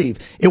I believe.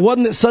 It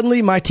wasn't that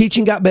suddenly my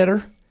teaching got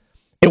better.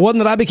 It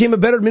wasn't that I became a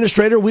better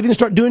administrator. We didn't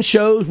start doing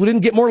shows. We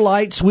didn't get more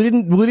lights. We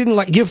didn't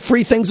like give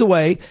free things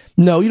away.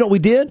 No, you know what we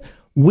did?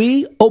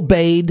 We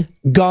obeyed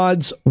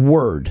God's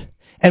word.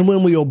 And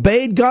when we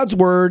obeyed God's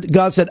word,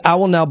 God said, I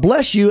will now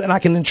bless you and I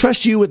can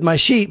entrust you with my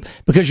sheep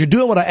because you're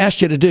doing what I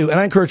asked you to do. And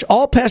I encourage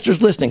all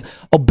pastors listening,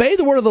 obey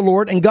the word of the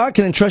Lord and God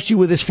can entrust you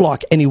with his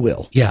flock, and he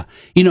will. Yeah.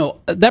 You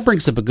know, that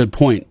brings up a good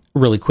point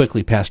really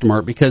quickly, Pastor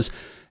Mark, because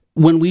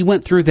when we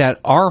went through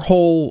that, our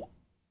whole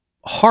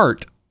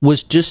heart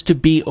was just to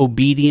be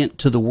obedient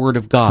to the word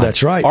of God.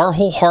 That's right. Our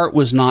whole heart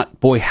was not,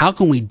 boy, how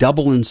can we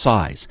double in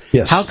size?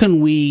 Yes. How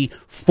can we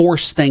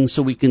force things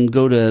so we can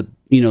go to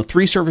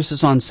 3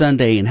 services on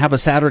Sunday and have a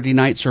Saturday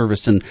night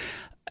service? And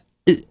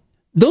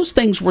those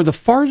things were the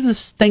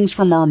farthest things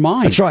from our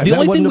mind. That's right. The That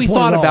only thing wasn't we the point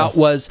thought at all. about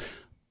was,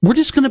 we're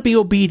just going to be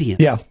obedient.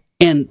 Yeah.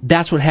 And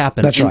that's what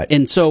happened. That's right.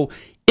 And so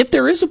if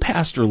there is a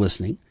pastor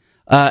listening,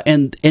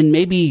 and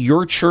maybe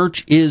your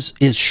church is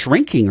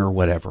shrinking or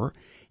whatever,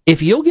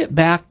 if you'll get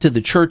back to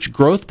the church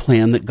growth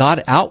plan that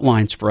God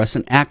outlines for us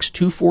in Acts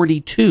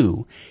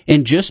 2:42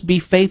 and just be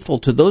faithful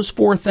to those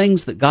 4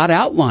 things that God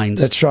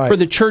outlines That's right. for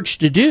the church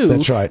to do,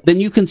 That's right.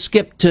 then you can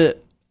skip to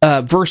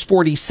verse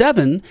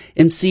 47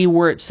 and see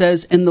where it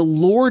says, and the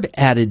Lord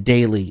added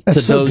daily That's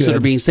to so those that good.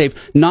 are being saved,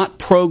 not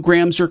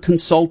programs or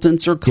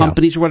consultants or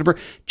companies or whatever,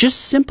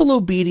 just simple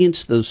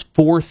obedience to those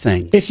 4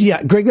 things.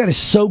 Greg, that is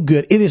so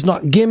good. It is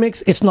not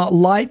gimmicks. It's not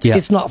lights. Yeah.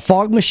 It's not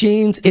fog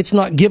machines. It's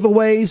not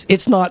giveaways.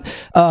 It's not,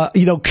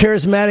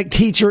 charismatic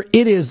teacher.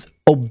 It is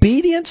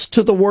obedience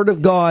to the word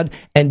of God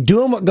and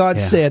doing what God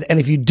said. And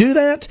if you do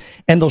that,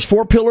 and those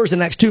 4 pillars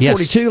in Acts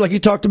 2:42, like you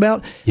talked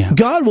about,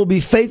 God will be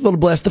faithful to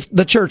bless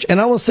the church. And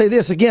I will say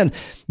this again,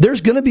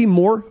 there's going to be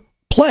more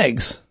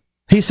plagues.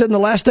 He said in the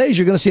last days,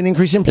 you're going to see an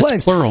increase in plagues.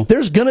 It's plural.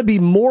 There's going to be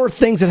more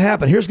things that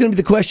happen. Here's going to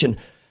be the question.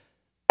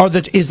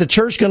 Is the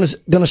church going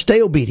to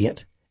stay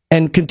obedient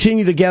and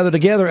continue to gather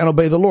together and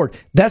obey the Lord?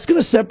 That's going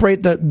to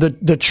separate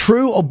the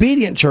true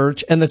obedient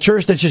church and the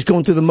church that's just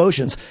going through the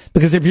motions.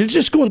 Because if you're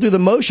just going through the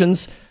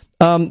motions,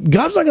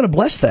 God's not going to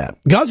bless that.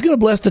 God's going to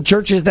bless the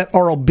churches that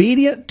are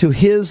obedient to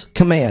His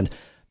command.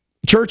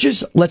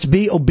 Churches, let's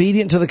be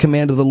obedient to the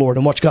command of the Lord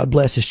and watch God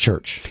bless His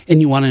church.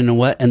 And you want to know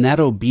what? And that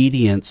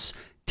obedience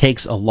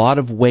takes a lot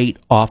of weight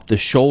off the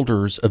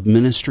shoulders of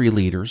ministry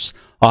leaders,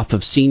 off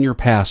of senior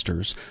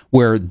pastors,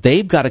 where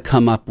they've got to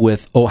come up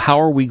with, oh, how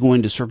are we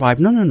going to survive?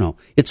 No.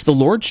 It's the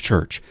Lord's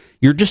church.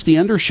 You're just the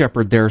under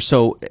shepherd there.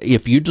 So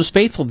if you're just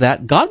faithful to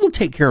that, God will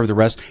take care of the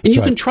rest, and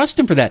you can trust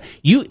Him for that.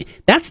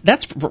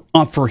 That's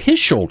for His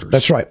shoulders.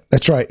 That's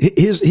right.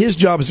 His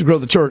job is to grow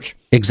the church.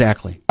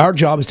 Exactly. Our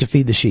job is to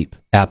feed the sheep.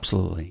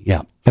 Absolutely.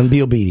 Yeah. And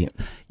be obedient.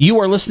 You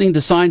are listening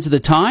to Signs of the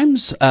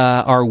Times,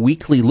 our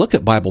weekly look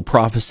at Bible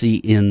prophecy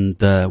in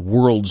the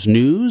world's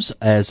news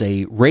as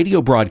a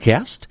radio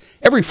broadcast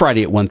every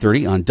Friday at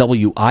 1:30 on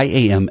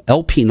WIAM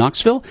LP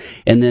Knoxville.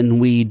 And then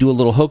we do a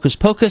little hocus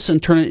pocus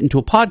and turn it into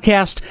a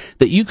podcast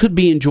that you could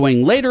be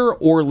enjoying later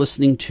or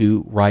listening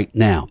to right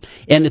now.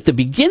 And at the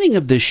beginning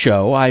of this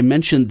show, I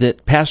mentioned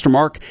that Pastor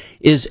Mark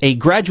is a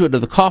graduate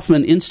of the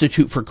Kaufman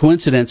Institute for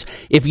Coincidence.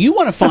 If you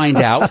want to find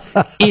out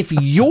if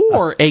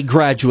you're a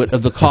graduate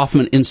of the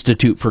Kaufman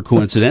Institute for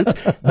Coincidence,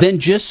 then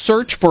just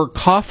search for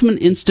Kaufman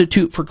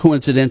Institute for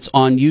Coincidence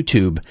on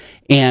YouTube,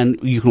 and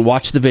you can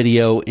watch the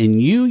video,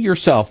 and you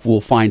yourself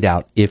will find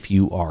out if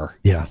you are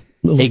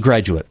a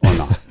graduate or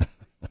not.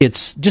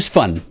 It's just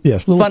fun.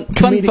 Yes, funny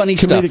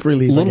stuff. Comedic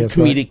relief. Little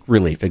comedic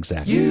relief,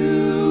 exactly.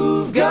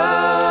 You've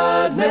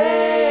got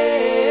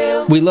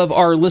mail. We love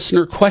our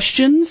listener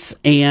questions,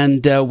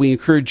 and we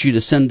encourage you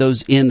to send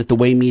those in at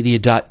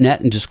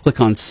thewaymedia.net and just click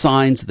on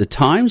Signs of the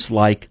Times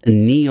like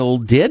Neil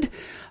did,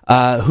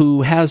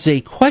 who has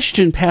a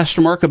question,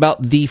 Pastor Mark,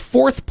 about the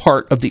fourth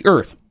part of the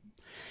earth.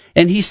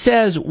 And he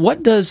says,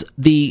 what does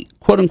the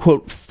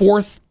quote-unquote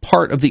fourth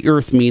part of the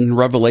earth mean in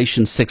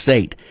Revelation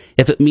 6:8?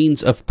 If it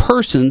means of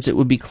persons, it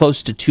would be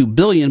close to 2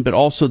 billion, but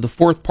also the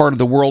fourth part of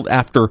the world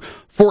after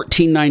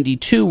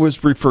 1492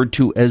 was referred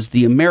to as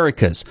the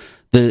Americas,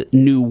 the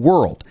New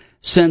World.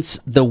 Since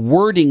the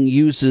wording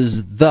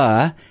uses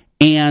the,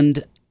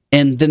 and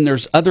then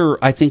there's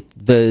other, I think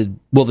the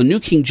New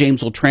King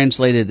James will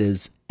translate it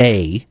as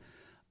a.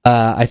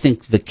 I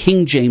think the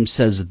King James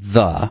says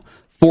the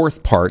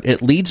fourth part.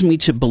 It leads me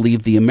to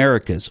believe the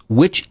Americas.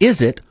 Which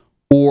is it,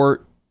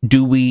 or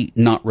do we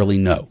not really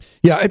know?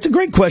 Yeah, it's a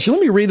great question.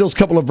 Let me read those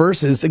couple of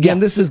verses. Again,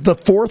 This is the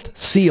fourth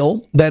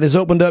seal that is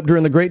opened up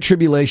during the Great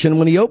Tribulation.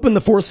 When He opened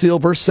the fourth seal,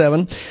 verse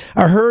 7,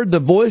 I heard the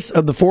voice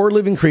of the four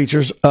living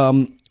creatures,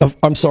 of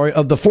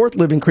the fourth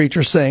living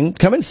creature saying,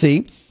 come and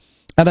see.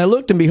 And I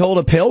looked, and behold,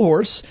 a pale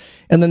horse,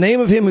 and the name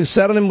of him who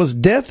sat on him was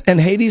Death,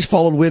 and Hades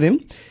followed with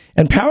him.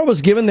 And power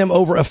was given them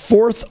over a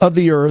fourth of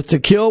the earth to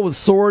kill with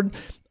sword,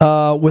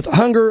 with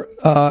hunger,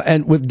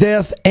 and with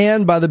death,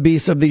 and by the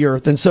beasts of the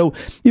earth. And so,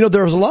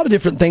 there's a lot of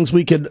different things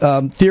we could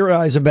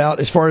theorize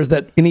about as far as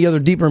that, any other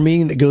deeper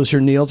meaning that goes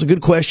here, Neil. It's a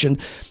good question.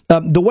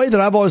 The way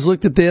that I've always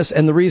looked at this,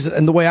 and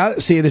the way I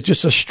see it is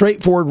just a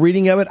straightforward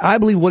reading of it. I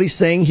believe what he's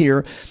saying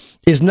here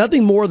is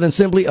nothing more than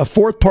simply a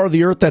fourth part of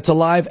the earth that's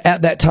alive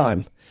at that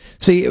time.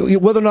 See,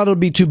 whether or not it'll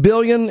be 2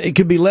 billion, it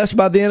could be less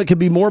by then, it could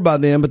be more by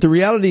then. But the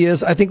reality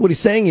is, I think what he's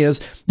saying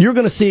is, you're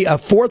going to see a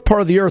fourth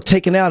part of the earth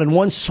taken out in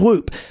one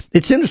swoop.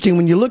 It's interesting,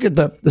 when you look at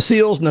the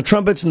seals and the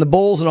trumpets and the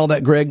bowls and all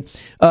that, Greg,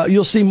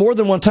 you'll see more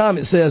than one time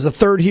it says a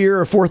third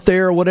here, a fourth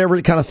there, or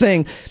whatever kind of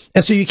thing.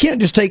 And so you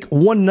can't just take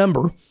one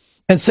number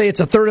and say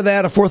it's a third of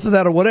that, a fourth of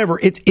that, or whatever.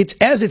 It's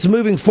as it's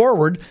moving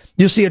forward,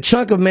 you'll see a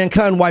chunk of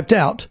mankind wiped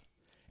out.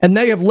 And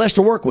now you have less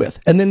to work with.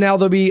 And then now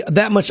there'll be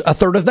that much, a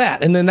third of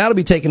that. And then that'll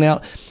be taken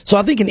out. So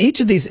I think in each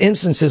of these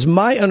instances,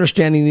 my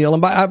understanding, Neil,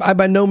 and I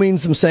by no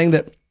means am saying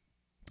that,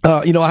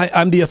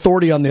 I'm the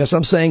authority on this.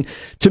 I'm saying,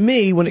 to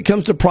me, when it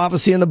comes to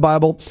prophecy in the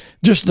Bible,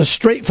 just the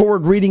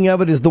straightforward reading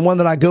of it is the one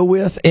that I go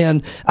with.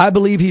 And I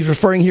believe he's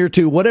referring here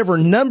to whatever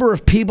number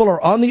of people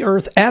are on the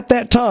earth at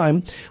that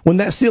time, when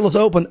that seal is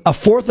open, a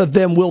fourth of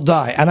them will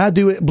die. And I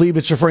do believe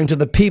it's referring to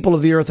the people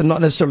of the earth and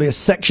not necessarily a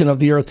section of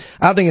the earth.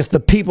 I think it's the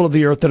people of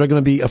the earth that are going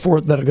to be a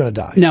fourth that are going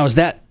to die. Now,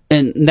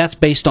 and that's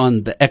based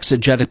on the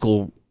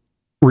exegetical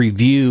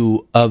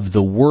review of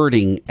the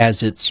wording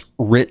as it's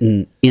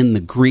written in the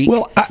Greek.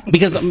 Well,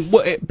 because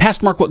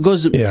Pastor Mark, what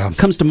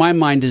comes to my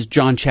mind is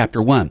John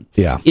chapter 1.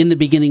 Yeah. In the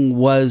beginning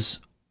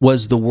was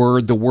the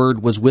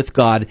Word was with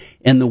God,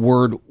 and the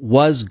Word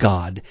was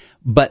God.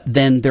 But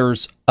then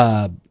there's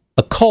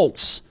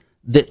occults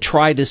that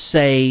try to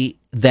say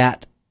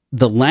that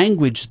the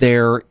language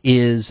there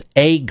is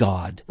a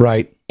God.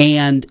 Right.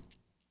 And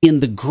in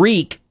the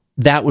Greek,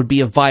 that would be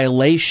a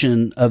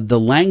violation of the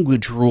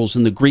language rules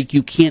in the Greek.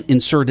 You can't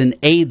insert an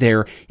A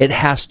there. It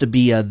has to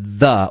be a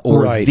the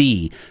or right.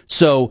 the.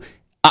 So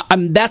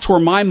that's where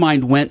my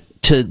mind went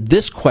to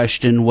this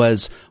question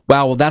was,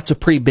 wow, well, that's a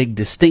pretty big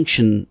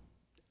distinction,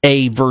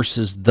 A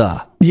versus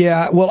the.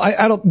 Yeah, well,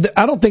 I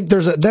don't think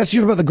there's that's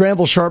you're about the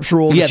Granville Sharps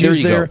rule. Yeah, there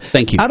you go.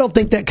 Thank you. I don't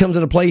think that comes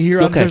into play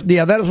here. Okay.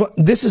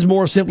 This is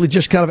more simply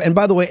just kind of, and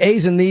by the way,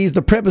 A's and these,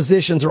 the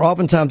prepositions are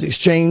oftentimes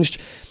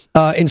exchanged.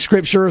 In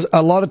scriptures,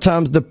 a lot of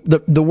times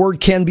the word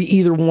can be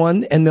either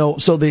one, and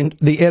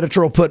the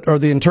editor will put, or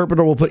the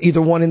interpreter will put either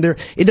one in there.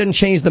 It doesn't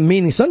change the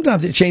meaning.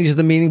 Sometimes it changes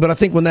the meaning, but I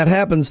think when that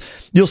happens,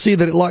 you'll see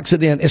that it locks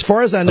it in. As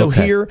far as I know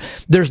here,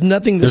 there's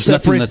nothing that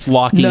nothing that's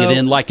locking it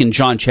in, like in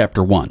John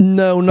chapter 1.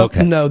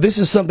 No. This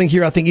is something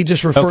here. I think he's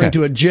just referring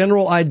to a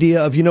general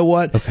idea of,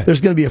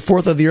 there's going to be a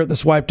fourth of the earth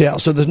that's wiped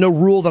out. So there's no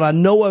rule that I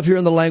know of here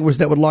in the language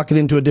that would lock it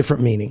into a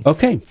different meaning.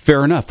 Okay,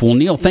 fair enough. Well,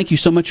 Neil, thank you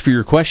so much for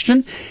your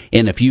question.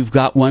 And if you've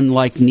got one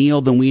like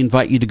Neil, then we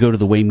invite you to go to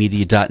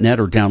thewaymedia.net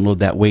or download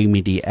that Way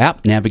Media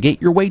app,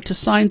 navigate your way to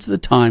Signs of the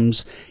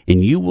Times,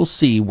 and you will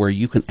see where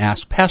you can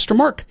ask Pastor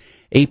Mark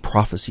a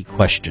prophecy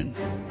question.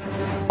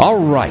 All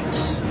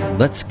right,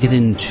 let's get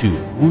into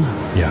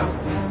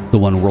the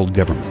one world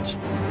government.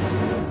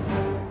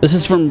 This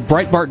is from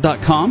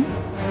Breitbart.com.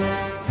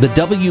 The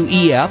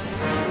WEF,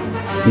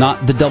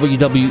 not the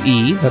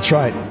WWE. That's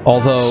right.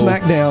 Although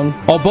SmackDown.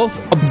 Both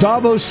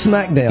Davos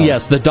SmackDown.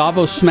 Yes, the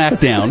Davos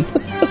SmackDown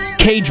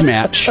cage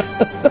match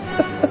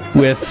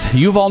with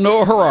Yuval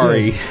Noah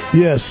Harari.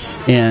 Yes.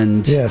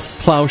 And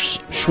Klaus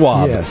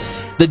Schwab.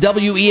 Yes. The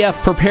WEF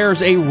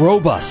prepares a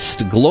robust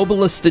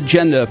globalist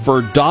agenda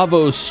for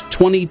Davos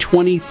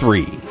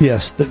 2023.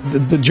 Yes,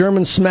 the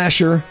German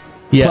smasher.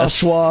 Klaus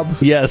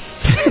Schwab.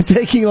 Yes.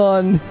 taking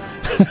on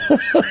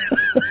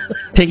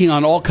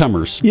all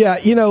comers. Yeah,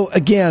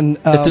 again,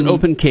 it's an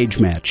open cage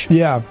match.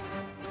 Yeah.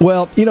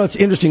 Well, it's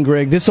interesting,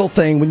 Greg, this whole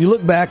thing, when you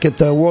look back at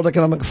the World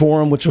Economic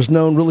Forum, which was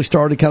really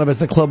started kind of as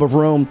the Club of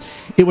Rome,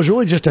 it was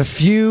really just a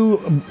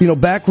few,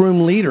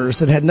 backroom leaders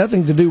that had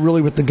nothing to do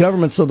really with the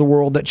governments of the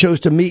world that chose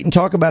to meet and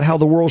talk about how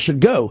the world should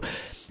go.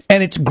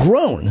 And it's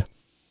grown.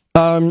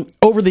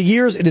 Over the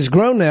years, it has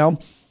grown now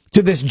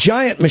to this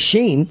giant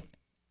machine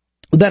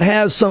that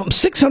has some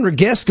 600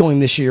 guests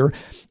going this year.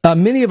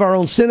 Many of our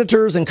own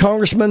senators and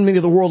congressmen, many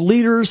of the world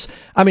leaders.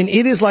 I mean,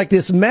 it is like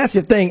this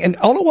massive thing. And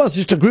all it was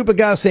just a group of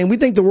guys saying, we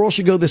think the world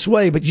should go this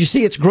way. But you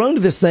see, it's grown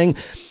to this thing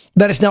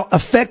that is now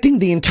affecting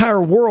the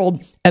entire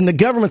world and the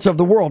governments of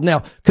the world.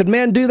 Now, could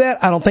man do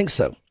that? I don't think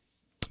so.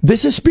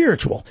 This is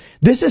spiritual.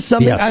 This is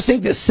something I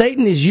think that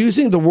Satan is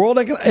using, the World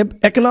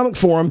Economic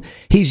Forum.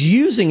 He's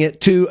using it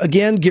to,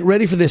 again, get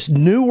ready for this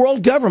new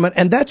world government.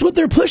 And that's what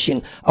they're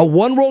pushing. A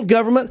one world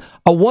government,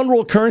 a one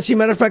world currency.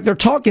 Matter of fact, they're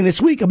talking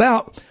this week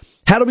about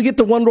how do we get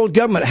the one world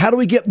government? How do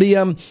we get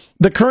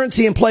the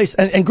currency in place?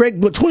 And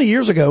Greg, 20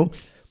 years ago,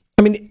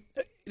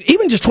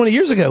 even just 20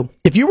 years ago,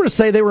 if you were to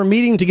say they were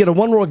meeting to get a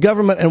one world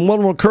government and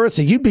one world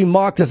currency, you'd be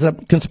mocked as a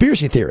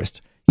conspiracy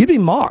theorist. You'd be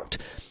mocked.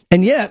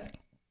 And yet,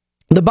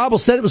 the Bible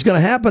said it was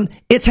going to happen.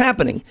 It's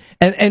happening.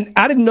 And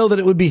I didn't know that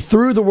it would be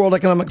through the World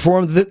Economic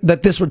Forum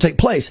that this would take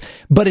place.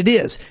 But it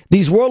is.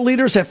 These world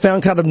leaders have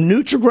found kind of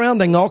neutral ground.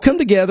 They can all come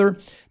together.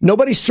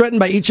 Nobody's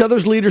threatened by each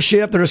other's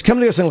leadership. They're just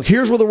coming together saying, look,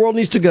 here's where the world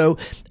needs to go.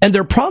 And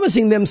they're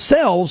promising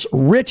themselves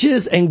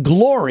riches and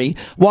glory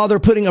while they're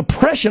putting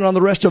oppression on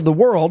the rest of the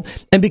world.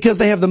 And because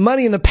they have the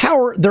money and the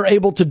power, they're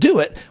able to do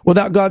it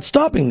without God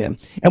stopping them.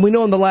 And we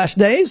know in the last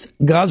days,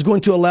 God's going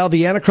to allow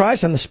the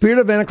Antichrist and the spirit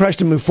of Antichrist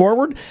to move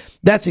forward.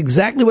 That's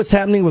exactly what's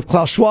happening with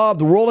Klaus Schwab,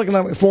 the World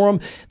Economic Forum.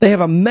 They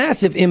have a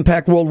massive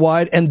impact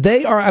worldwide, and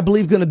they are, I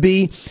believe, going to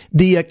be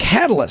the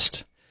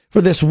catalyst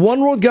for this one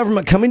world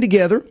government coming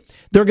together.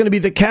 They're going to be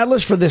the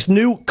catalyst for this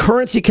new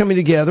currency coming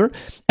together,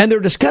 and they're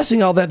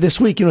discussing all that this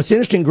week. It's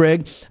interesting,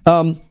 Greg.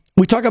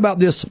 We talk about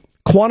this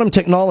quantum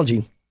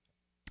technology.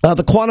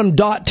 The quantum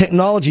dot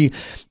technology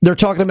they're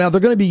talking about,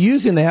 they're going to be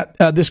using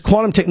this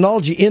quantum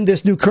technology in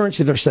this new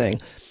currency, they're saying.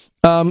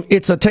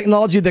 It's a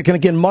technology that can,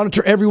 again,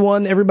 monitor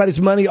everybody's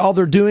money, all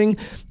they're doing.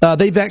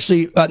 They've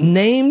actually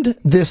named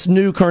this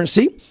new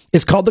currency.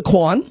 It's called the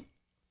Quan,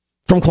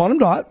 from quantum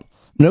dot.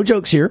 No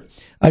jokes here.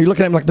 You're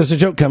looking at me like there's a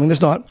joke coming.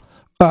 There's not.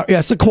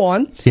 It's the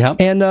Quan. Yeah.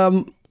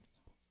 And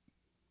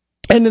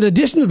in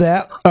addition to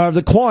that,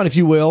 the Quan, if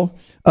you will,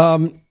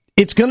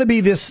 it's going to be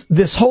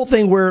this whole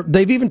thing where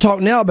they've even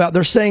talked now about,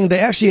 they're saying they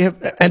actually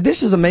have, and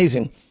this is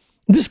amazing.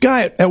 This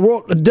guy at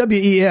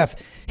WEF,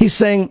 he's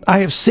saying, I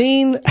have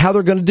seen how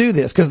they're going to do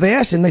this. Because they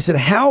asked him, they said,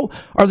 how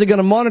are they going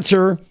to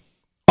monitor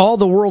all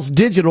the world's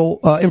digital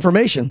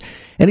information?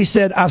 And he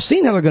said, I've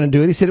seen how they're going to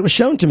do it. He said, it was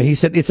shown to me. He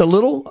said, it's a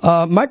little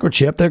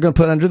microchip they're going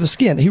to put under the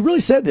skin. He really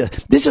said this.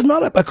 This is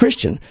not a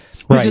Christian.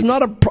 This is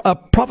not a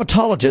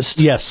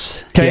prophetologist.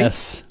 Yes. Okay?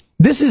 Yes.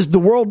 This is the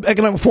World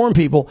Economic Forum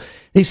people.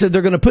 He said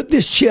they're going to put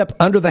this chip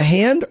under the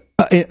hand,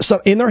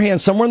 in their hand,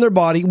 somewhere in their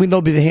body. We know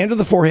it'll be the hand or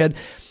the forehead.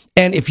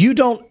 And if you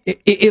don't,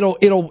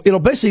 it'll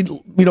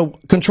basically,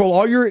 control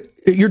all your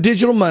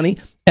digital money,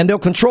 and they'll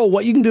control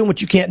what you can do and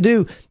what you can't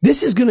do.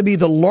 This is going to be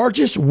the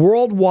largest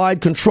worldwide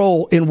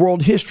control in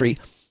world history.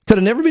 Could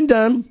have never been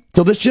done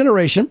till this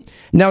generation.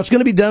 Now it's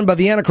going to be done by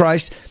the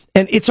Antichrist,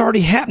 and it's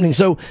already happening.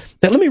 So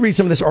let me read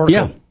some of this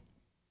article. Yeah.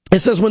 It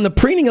says, when the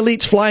preening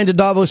elites fly into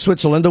Davos,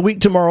 Switzerland, a week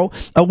tomorrow,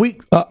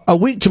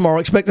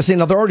 expect to see,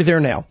 now they're already there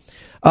now.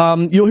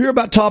 You'll hear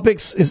about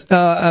topics,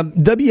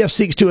 WF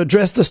seeks to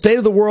address the state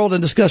of the world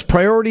and discuss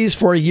priorities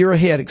for a year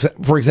ahead,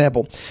 for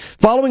example.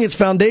 Following its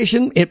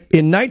foundation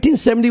in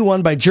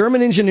 1971 by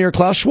German engineer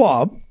Klaus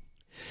Schwab,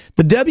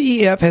 The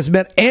WEF has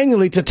met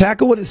annually to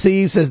tackle what it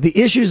sees as the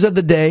issues of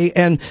the day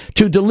and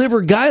to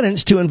deliver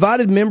guidance to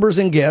invited members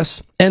and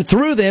guests, and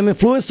through them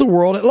influence the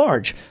world at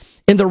large.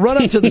 In the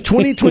run-up to the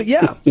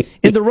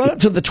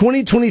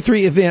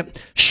 2023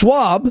 event,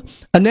 Schwab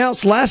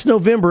announced last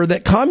November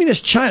that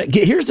communist China,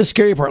 here's the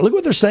scary part, look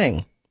what they're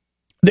saying.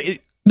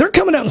 They're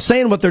coming out and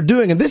saying what they're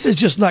doing, and this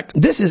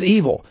is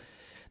evil.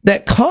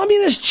 That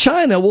communist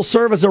China will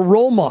serve as a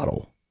role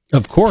model,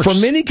 of course, for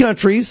many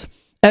countries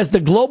as the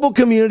global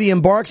community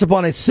embarks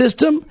upon a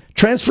system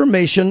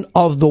transformation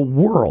of the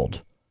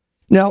world.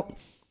 Now,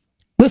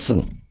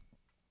 listen,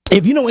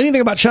 if you know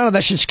anything about China,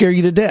 that should scare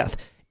you to death.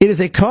 It is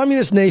a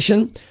communist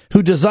nation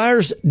who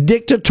desires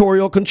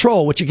dictatorial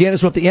control, which again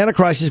is what the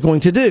Antichrist is going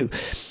to do.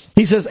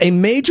 He says a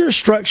major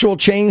structural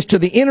change to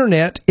the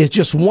internet is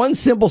just one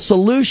simple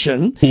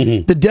solution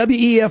the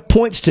WEF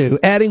points to,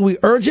 adding we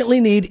urgently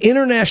need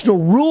international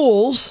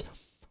rules.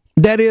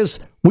 That is,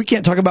 we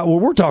can't talk about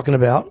what we're talking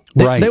about.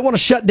 They want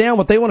to shut down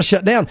what they want to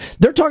shut down.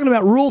 They're talking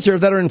about rules here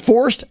that are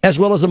enforced, as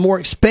well as a more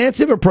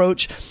expansive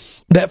approach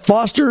that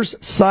fosters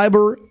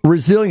cyber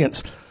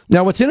resilience.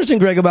 Now, what's interesting,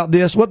 Greg, about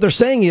this, what they're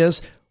saying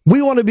is,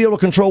 we want to be able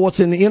to control what's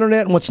in the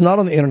internet and what's not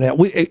on the internet.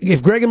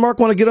 If Greg and Mark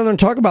want to get on there and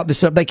talk about this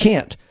stuff, they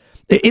can't.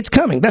 It's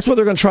coming. That's what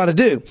they're going to try to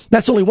do.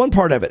 That's only one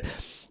part of it.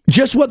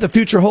 Just what the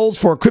future holds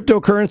for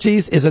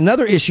cryptocurrencies is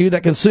another issue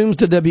that consumes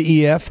the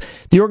WEF.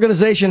 The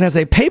organization has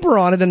a paper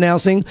on it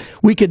announcing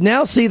we could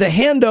now see the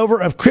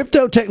handover of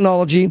crypto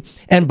technology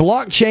and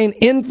blockchain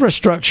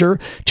infrastructure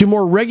to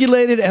more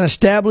regulated and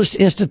established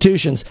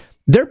institutions.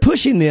 They're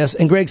pushing this,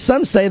 and Greg,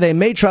 some say they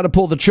may try to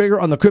pull the trigger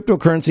on the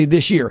cryptocurrency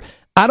this year.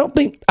 I don't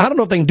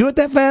know if they can do it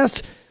that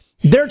fast.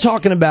 They're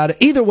talking about it.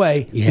 Either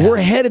way, we're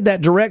headed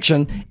that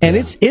direction. And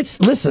it's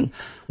listen,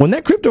 when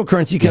that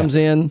cryptocurrency comes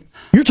in,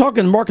 you're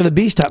talking mark of the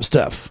beast type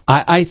stuff.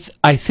 I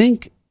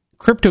think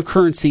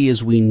cryptocurrency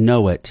as we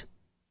know it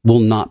will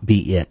not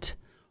be it.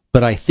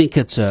 But I think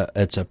it's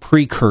a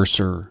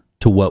precursor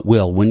to what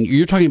will. When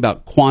you're talking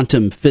about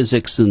quantum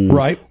physics and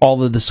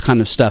all of this kind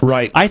of stuff,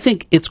 I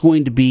think it's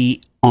going to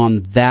be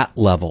on that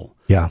level.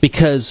 Yeah.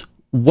 Because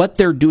what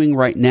they're doing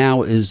right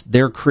now is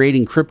they're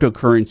creating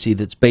cryptocurrency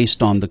that's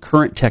based on the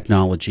current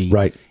technology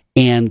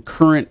and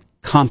current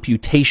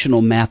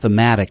computational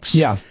mathematics.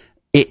 Yeah.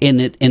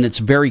 And it's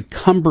very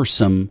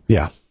cumbersome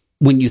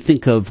when you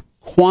think of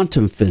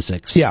quantum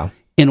physics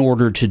in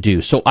order to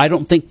do. So I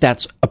don't think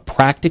that's a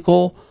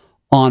practical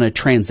on a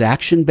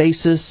transaction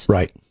basis.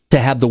 To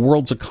have the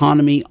world's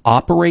economy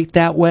operate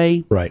that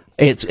way,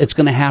 it's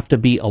going to have to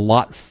be a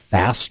lot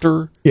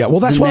faster. Yeah, well,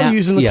 that's why we're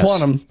using the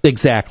quantum.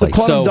 Exactly. The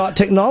quantum dot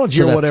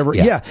technology or whatever.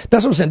 Yeah,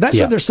 that's what I'm saying. That's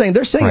what they're saying.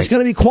 They're saying it's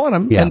going to be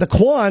quantum, and the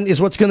quan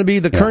is what's going to be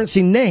the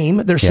currency name,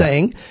 they're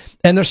saying,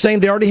 and they're saying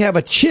they already have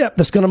a chip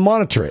that's going to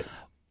monitor it.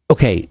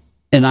 Okay,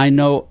 and I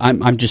know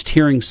I'm just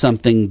hearing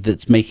something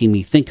that's making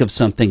me think of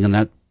something, and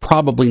that's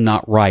probably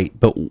not right,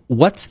 but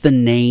what's the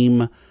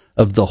name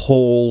of the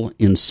hole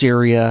in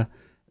Syria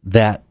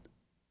that...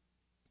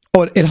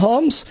 Oh, at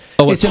Homs?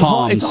 Oh, it's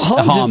Homs.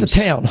 Homs is the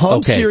town.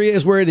 Homs, Syria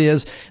is where it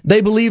is.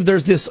 They believe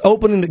there's this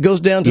opening that goes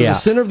down to the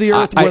center of the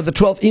earth where the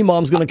 12th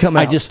Imam is going to come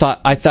out.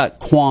 I thought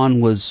Quan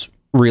was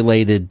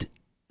related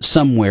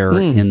somewhere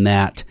in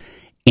that.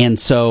 And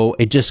so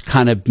it just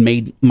kind of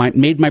made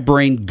my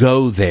brain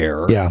go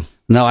there. Yeah.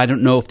 Now, I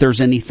don't know if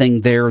there's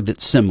anything there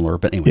that's similar,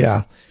 but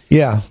anyway.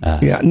 Yeah.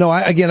 No,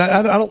 I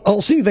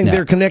don't see anything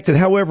there connected.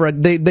 However,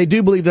 they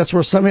do believe that's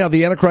where somehow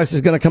the Antichrist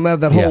is going to come out of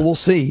that hole. We'll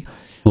see.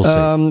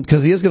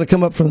 Because he is going to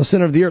come up from the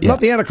center of the earth.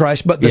 Not the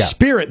Antichrist, but the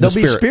Spirit. There'll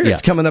be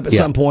spirits coming up at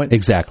some point.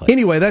 Exactly.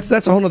 Anyway, that's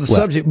a whole other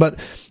subject. But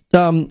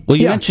you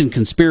mentioned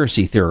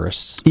conspiracy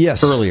theorists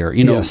earlier.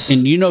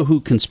 And you know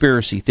who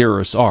conspiracy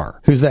theorists are.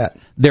 Who's that?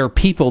 They're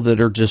people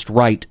that are just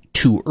right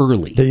too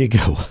early. There you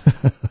go.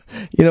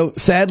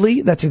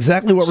 Sadly, that's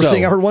exactly what we're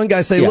seeing. I heard one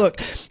guy say,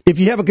 look, if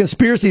you have a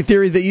conspiracy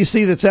theory that you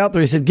see that's out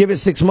there, he said, give it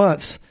 6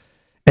 months.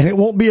 And it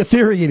won't be a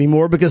theory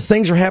anymore because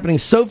things are happening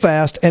so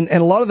fast, and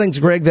a lot of things,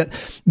 Greg,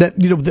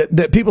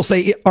 that people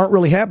say aren't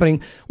really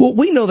happening. Well,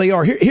 we know they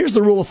are. Here's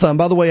the rule of thumb.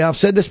 By the way, I've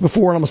said this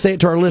before, and I'm going to say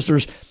it to our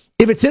listeners.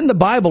 If it's in the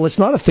Bible, it's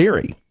not a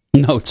theory.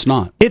 No, it's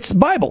not. It's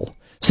Bible.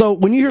 So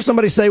when you hear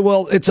somebody say,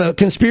 well, it's a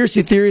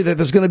conspiracy theory that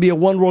there's going to be a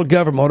one world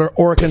government,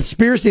 or a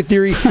conspiracy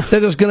theory that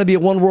there's going to be a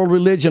one world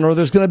religion, or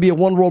there's going to be a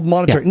one world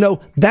monetary.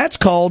 No, that's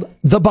called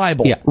the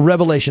Bible,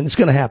 Revelation. It's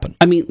going to happen.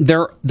 I mean,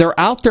 they're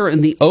out there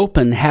in the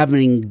open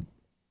having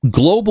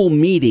global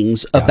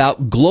meetings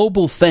about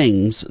global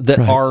things that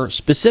are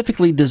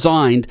specifically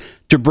designed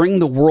to bring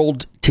the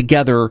world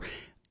together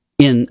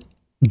in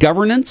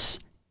governance,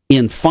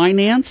 in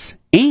finance,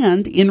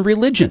 and in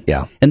religion.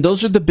 Yeah. And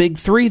those are the big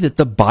three that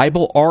the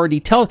Bible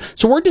already tells.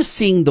 So we're just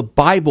seeing the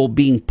Bible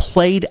being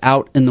played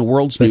out in the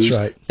world's news. That's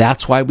right.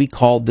 That's why we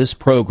call this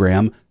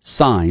program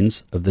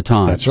Signs of the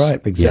Times. That's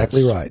right.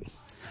 Exactly right.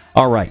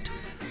 All right.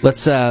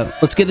 Let's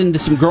get into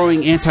some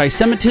growing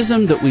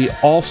anti-Semitism that we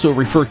also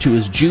refer to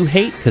as Jew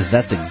hate, because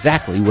that's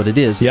exactly what it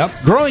is. Yep.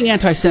 Growing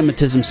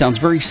anti-Semitism sounds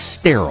very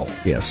sterile.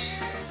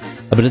 Yes.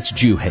 But it's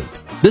Jew hate.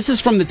 This is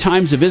from the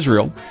Times of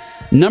Israel.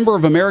 Number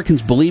of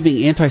Americans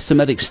believing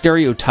anti-Semitic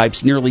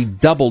stereotypes nearly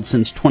doubled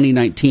since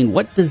 2019.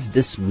 What does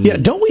this mean? Yeah,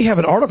 don't we have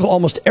an article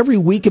almost every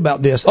week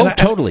about this? Oh,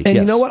 totally. And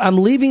yes. you know what? I'm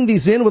leaving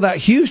these in without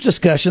huge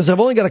discussions. I've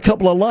only got a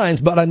couple of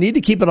lines, but I need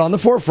to keep it on the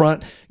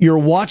forefront. You're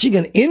watching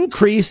an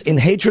increase in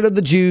hatred of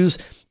the Jews.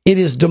 It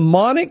is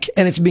demonic,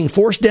 and it's being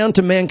forced down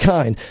to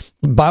mankind.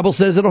 The Bible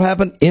says it'll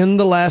happen in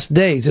the last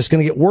days. It's going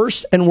to get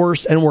worse and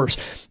worse and worse.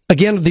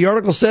 Again, the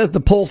article says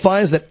the poll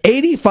finds that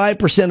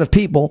 85% of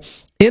people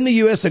in the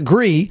U.S.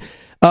 agree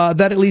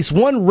that at least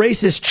one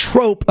racist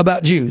trope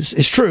about Jews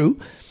is true,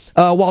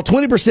 while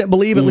 20%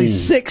 believe at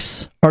least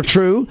 6 are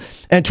true,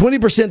 and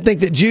 20%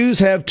 think that Jews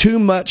have too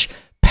much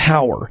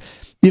power.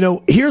 You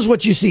know, here's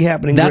what you see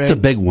happening, That's Greg.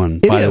 a big one,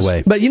 It by is. the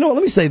way. But you know what?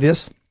 Let me say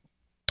this.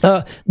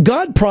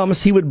 God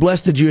promised he would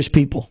bless the Jewish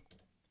people.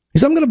 He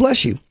said, I'm going to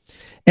bless you.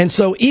 And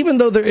so even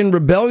though they're in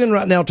rebellion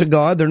right now to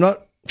God, they're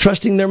not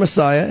trusting their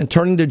Messiah and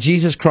turning to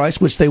Jesus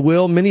Christ, which they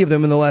will, many of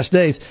them in the last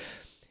days,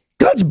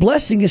 God's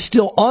blessing is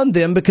still on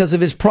them because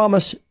of his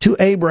promise to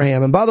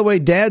Abraham. And by the way,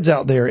 dads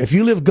out there, if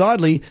you live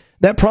godly,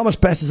 that promise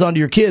passes on to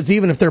your kids,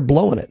 even if they're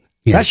blowing it.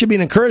 Yeah. That should be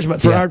an encouragement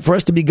for for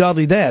us to be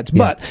godly dads.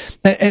 Yeah.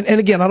 But, and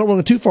again, I don't want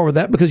to go too far with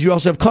that because you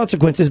also have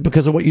consequences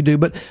because of what you do.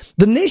 But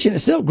the nation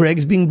itself, Greg,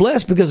 is being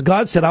blessed because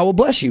God said, I will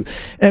bless you.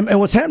 And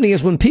what's happening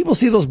is when people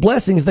see those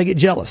blessings, they get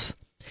jealous.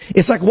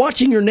 It's like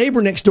watching your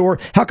neighbor next door.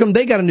 How come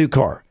they got a new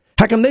car?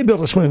 How come they built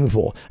a swimming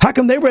pool? How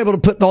come they were able to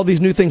put all these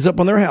new things up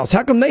on their house?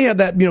 How come they had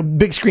that,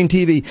 big screen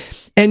TV?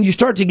 And you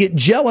start to get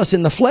jealous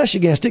in the flesh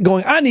against it,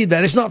 going, I need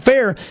that. It's not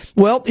fair.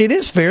 Well, it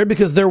is fair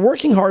because they're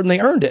working hard and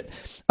they earned it.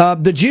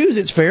 The Jews,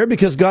 it's fair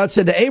because God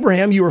said to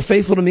Abraham, you are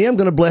faithful to me. I'm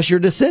going to bless your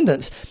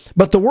descendants.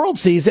 But the world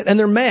sees it and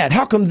they're mad.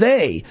 How come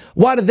they?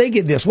 Why did they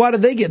get this? Why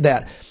did they get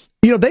that?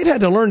 They've had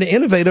to learn to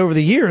innovate over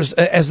the years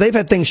as they've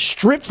had things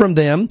stripped from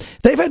them.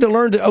 They've had to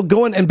learn to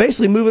go in and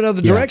basically move in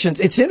other directions.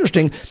 It's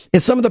interesting.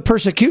 In some of the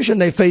persecution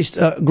they faced,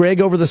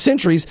 Greg, over the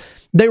centuries,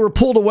 they were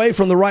pulled away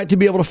from the right to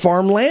be able to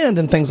farm land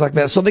and things like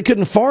that. So they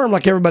couldn't farm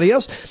like everybody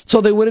else.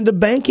 So they went into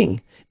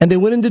banking. And they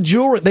went into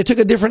jewelry. They took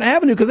a different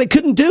avenue because they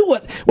couldn't do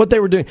what they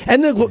were doing.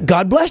 And then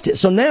God blessed it.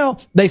 So now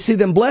they see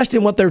them blessed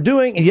in what they're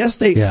doing. And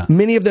yes,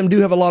 many of them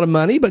do have a lot of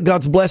money, but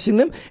God's blessing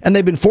them. And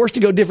they've been forced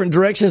to go different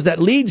directions that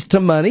leads to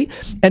money.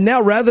 And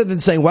now rather than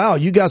saying, wow,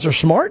 you guys are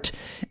smart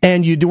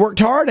and you worked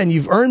hard and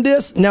you've earned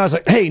this. Now it's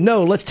like, hey,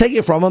 no, let's take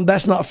it from them.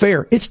 That's not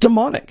fair. It's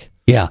demonic.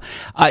 Yeah.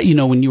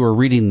 When you were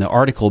reading the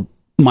article,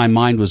 my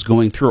mind was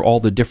going through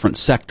all the different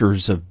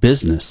sectors of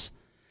business.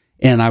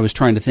 And I was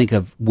trying to think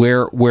of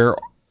where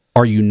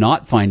are you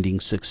not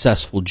finding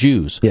successful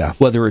Jews? Yeah.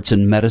 Whether it's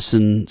in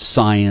medicine,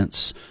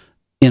 science,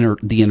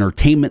 the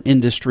entertainment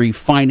industry,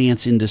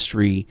 finance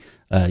industry,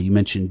 you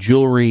mentioned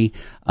jewelry.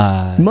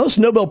 Most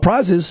Nobel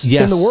Prizes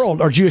in the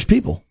world are Jewish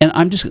people. And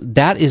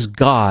that is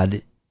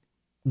God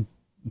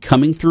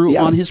coming through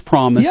on his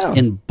promise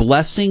and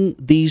blessing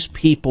these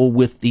people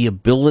with the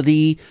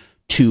ability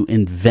to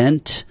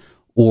invent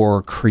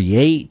or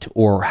create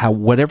or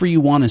whatever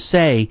you want to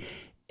say.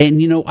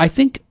 And, I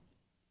think,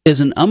 as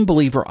an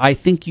unbeliever, I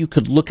think you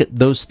could look at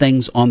those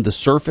things on the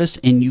surface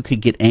and you could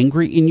get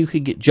angry and you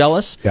could get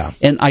jealous. Yeah.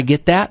 And I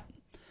get that.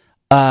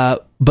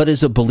 But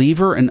as a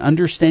believer and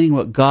understanding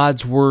what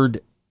God's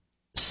word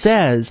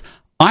says,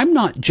 I'm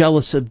not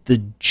jealous of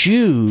the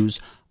Jews.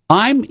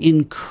 I'm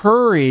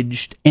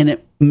encouraged, and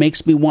it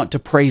makes me want to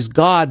praise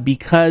God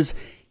because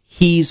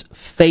He's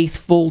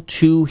faithful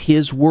to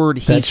His word.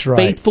 He's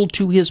faithful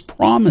to His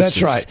promises.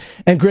 That's right.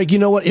 And Greg, you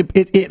know what?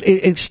 It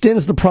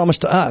extends the promise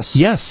to us.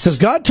 Yes. Because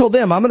God told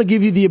them, I'm going to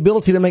give you the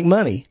ability to make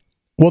money.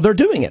 Well, they're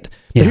doing it.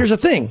 But here's the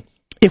thing.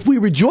 If we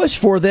rejoice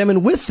for them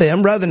and with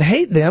them rather than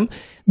hate them,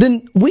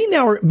 then we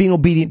now are being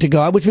obedient to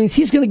God, which means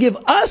He's going to give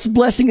us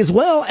blessing as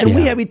well, and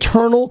we have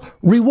eternal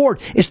reward.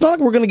 It's not like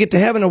we're going to get to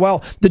heaven and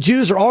while the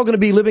Jews are all going to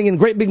be living in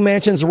great big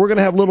mansions, or we're going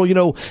to have little,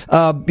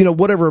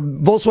 whatever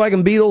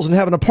Volkswagen Beetles and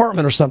have an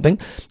apartment or something.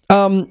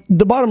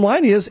 The bottom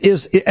line is,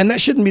 and that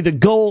shouldn't be the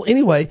goal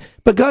anyway.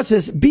 But God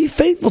says, "Be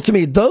faithful to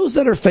me. Those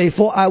that are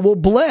faithful, I will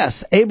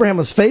bless." Abraham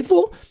was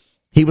faithful;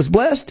 he was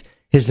blessed.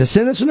 His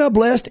descendants are now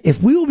blessed.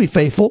 If we will be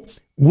faithful,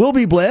 we'll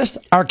be blessed,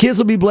 our kids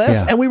will be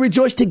blessed, and we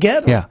rejoice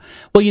together. Yeah.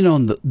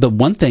 Well, the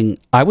one thing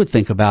I would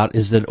think about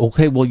is that,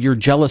 okay, well, you're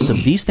jealous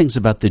of these things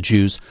about the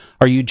Jews.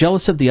 Are you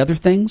jealous of the other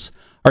things?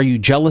 Are you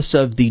jealous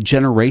of the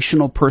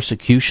generational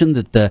persecution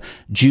that the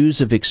Jews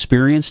have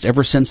experienced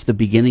ever since the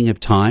beginning of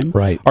time?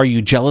 Right. Are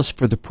you jealous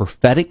for the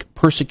prophetic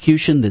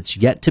persecution that's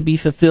yet to be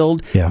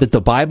fulfilled, that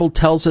the Bible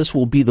tells us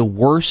will be the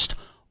worst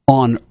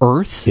on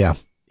earth? Yeah,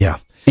 yeah.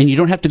 And you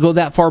don't have to go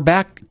that far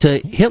back to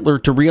Hitler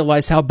to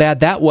realize how bad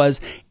that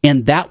was,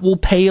 and that will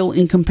pale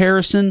in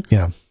comparison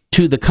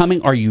to the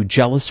coming. Are you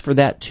jealous for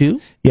that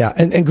too? Yeah,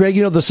 and Greg,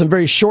 there's some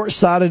very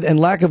short-sighted and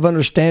lack of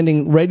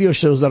understanding radio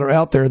shows that are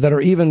out there that are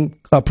even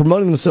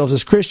promoting themselves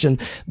as Christian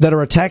that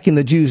are attacking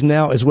the Jews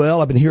now as well.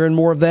 I've been hearing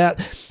more of that.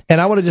 And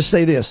I want to just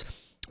say this.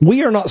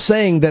 We are not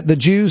saying that the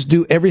Jews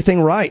do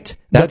everything right.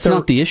 That's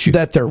not the issue.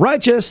 That they're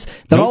righteous,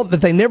 that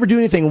they never do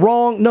anything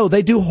wrong. No,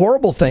 they do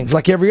horrible things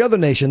like every other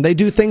nation. They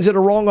do things that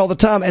are wrong all the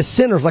time as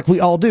sinners like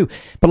we all do.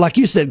 But like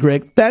you said,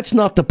 Greg, that's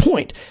not the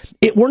point.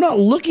 We're not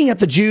looking at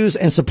the Jews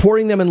and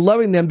supporting them and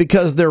loving them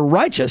because they're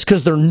righteous,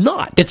 because they're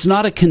not. It's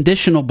not a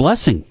conditional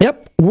blessing.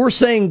 Yep. We're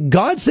saying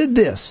God said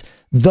this.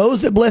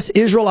 Those that bless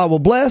Israel, I will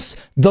bless.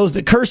 Those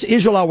that curse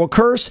Israel, I will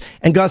curse.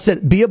 And God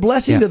said, be a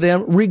blessing to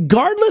them,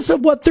 regardless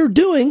of what they're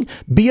doing.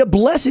 Be a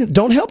blessing.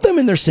 Don't help them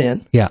in their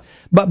sin. Yeah.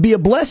 But be a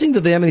blessing to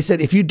them. And he said,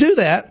 if you do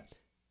that,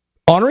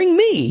 honoring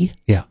me,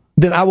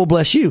 then I will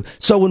bless you.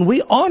 So when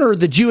we honor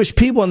the Jewish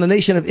people and the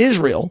nation of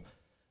Israel,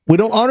 we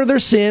don't honor their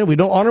sin. We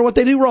don't honor what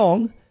they do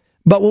wrong.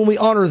 But when we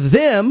honor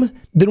them,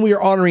 then we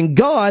are honoring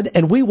God,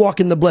 and we walk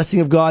in the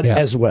blessing of God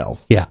as well.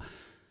 Yeah.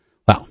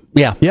 Wow.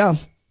 Yeah. Yeah.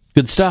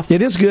 Good stuff.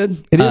 It is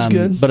good. It is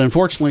good. But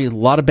unfortunately, a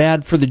lot of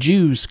bad for the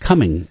Jews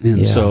coming.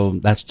 And so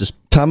that's just...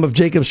 Time of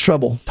Jacob's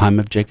trouble. Time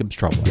of Jacob's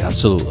trouble. Yeah.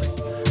 Absolutely.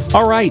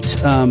 All right.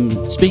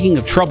 Speaking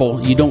of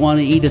trouble, you don't want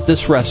to eat at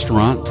this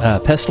restaurant.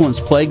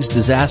 Pestilence, plagues,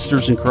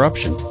 disasters, and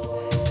corruption.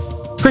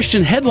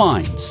 Christian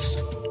Headlines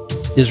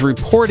is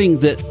reporting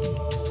that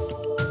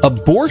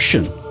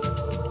abortion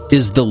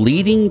is the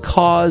leading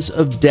cause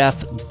of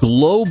death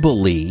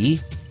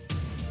globally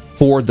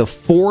for the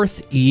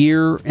 4th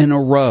year in a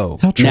row.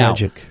 How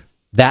tragic. Now,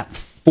 that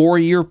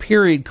 4-year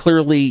period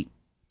clearly,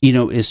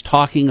 is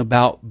talking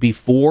about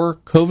before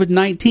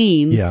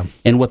COVID-19. Yeah.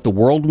 And what the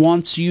world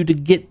wants you to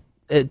get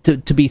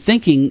to be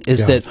thinking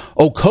is that,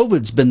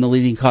 COVID's been the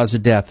leading cause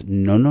of death.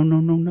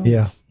 No.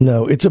 Yeah.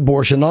 No, it's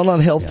abortion. Online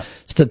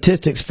health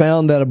statistics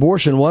found that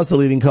abortion was the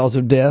leading cause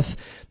of death.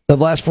 The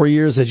last 4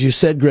 years, as you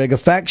said, Greg, a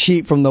fact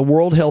sheet from the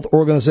World Health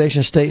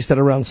Organization states that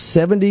around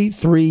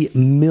 73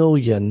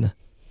 million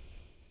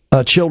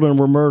children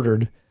were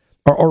murdered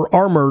or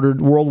are murdered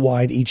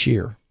worldwide each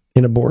year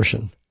in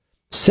abortion.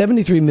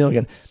 73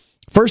 million.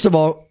 First of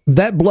all,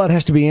 that blood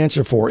has to be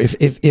answered for.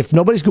 If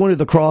nobody's going to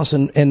the cross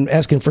and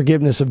asking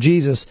forgiveness of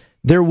Jesus,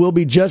 there will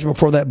be judgment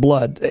for that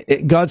blood.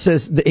 God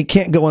says that it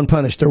can't go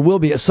unpunished. There will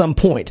be at some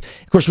point.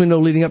 Of course, we know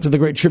leading up to the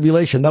Great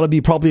Tribulation, that'll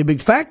be probably a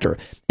big factor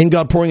in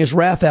God pouring his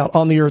wrath out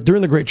on the earth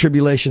during the Great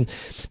Tribulation.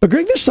 But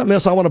Greg, there's something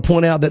else I want to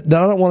point out that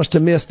I don't want us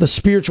to miss, the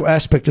spiritual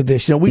aspect of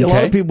this. A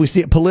lot of people, we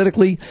see it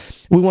politically.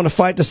 We want to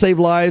fight to save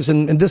lives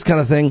and this kind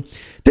of thing.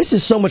 This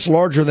is so much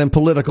larger than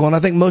political, and I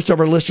think most of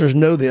our listeners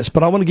know this,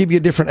 but I want to give you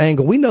a different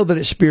angle. We know that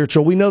it's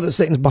spiritual. We know that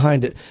Satan's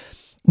behind it.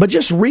 But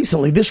just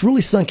recently, this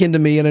really sunk into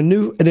me in a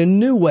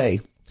new way.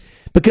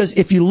 Because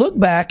if you look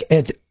back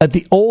at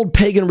the old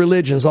pagan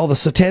religions, all the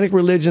satanic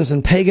religions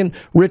and pagan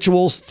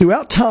rituals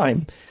throughout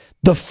time,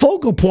 the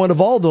focal point of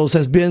all those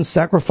has been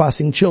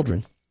sacrificing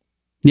children.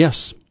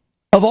 Yes.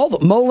 Of all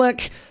the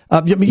Molech,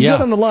 you go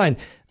down the line,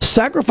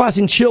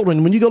 sacrificing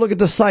children. When you go look at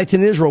the sites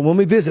in Israel, when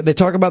we visit, they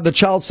talk about the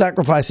child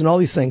sacrifice and all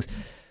these things.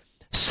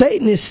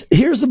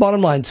 Here's the bottom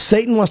line.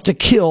 Satan wants to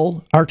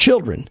kill our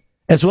children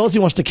as well as he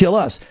wants to kill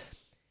us.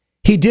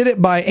 He did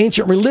it by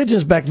ancient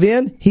religions back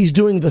then. He's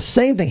doing the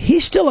same thing.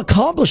 He's still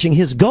accomplishing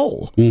his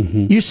goal.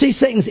 Mm-hmm. You see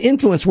Satan's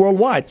influence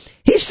worldwide.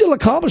 He's still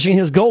accomplishing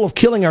his goal of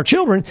killing our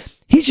children.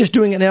 He's just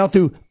doing it now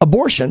through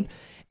abortion.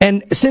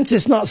 And since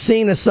it's not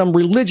seen as some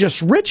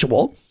religious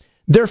ritual,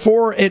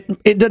 therefore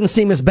it doesn't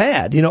seem as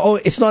bad.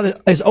 It's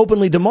not as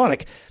openly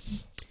demonic.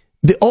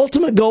 The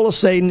ultimate goal of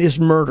Satan is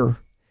murder.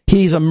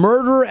 He's a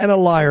murderer and a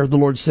liar, the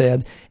Lord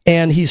said,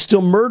 and he's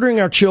still murdering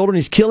our children.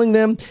 He's killing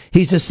them.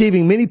 He's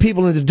deceiving many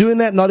people into doing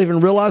that, not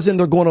even realizing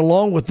they're going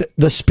along with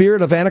the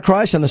spirit of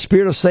Antichrist and the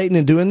spirit of Satan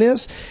in doing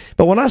this.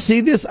 But when I see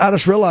this, I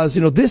just realize,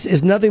 this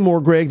is nothing more,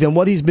 Greg, than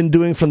what he's been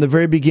doing from the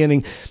very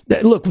beginning.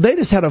 Look, they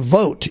just had a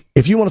vote.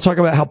 If you want to talk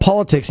about how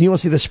politics and you want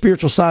to see the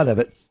spiritual side of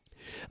it,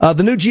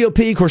 the new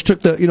GOP, of course,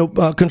 took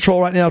the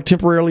control right now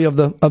temporarily of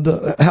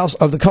the House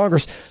of the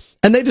Congress.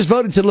 And they just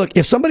voted and said, look,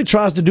 if somebody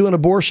tries to do an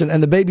abortion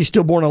and the baby's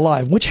still born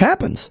alive, which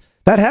happens,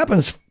 that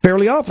happens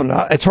fairly often.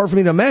 It's hard for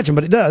me to imagine,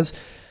 but it does.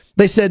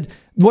 They said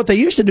what they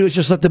used to do is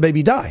just let the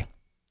baby die.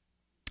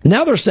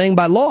 Now they're saying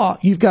by law,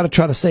 you've got to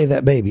try to save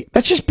that baby.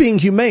 That's just being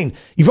humane.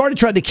 You've already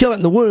tried to kill it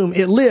in the womb.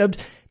 It lived.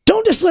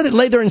 Don't just let it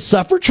lay there and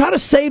suffer. Try to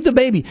save the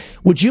baby.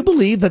 Would you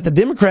believe that the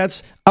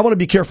Democrats, I want to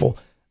be careful.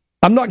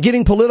 I'm not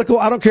getting political.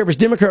 I don't care if it's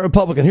Democrat or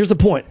Republican. Here's the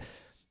point.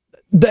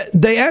 There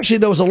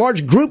was a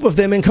large group of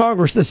them in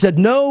Congress that said,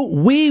 no,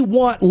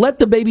 let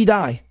the baby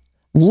die.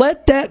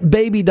 Let that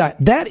baby die.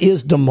 That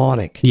is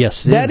demonic.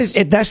 Yes,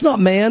 that's not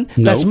man.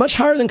 Nope. That's much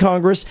higher than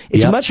Congress.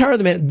 It's much higher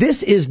than man.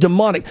 This is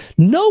demonic.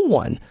 No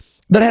one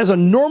that has a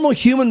normal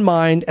human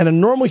mind and a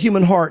normal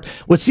human heart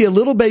would see a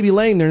little baby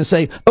laying there and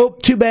say, oh,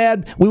 too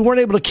bad. We weren't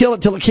able to kill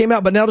it till it came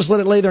out, but now just let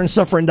it lay there and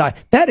suffer and die.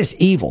 That is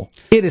evil.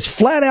 It is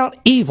flat out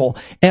evil.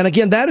 And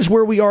again, that is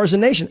where we are as a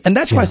nation. And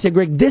that's why I say,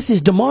 Greg, this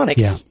is demonic.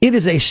 Yeah. It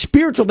is a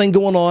spiritual thing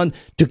going on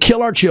to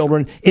kill our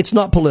children. It's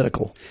not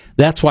political.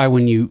 That's why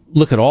when you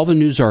look at all the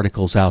news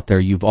articles out there,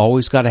 you've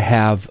always got to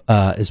have,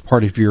 as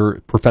part of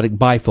your prophetic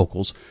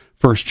bifocals,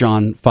 1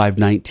 John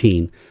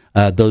 5:19,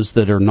 those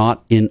that are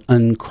not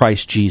in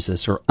Christ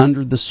Jesus are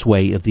under the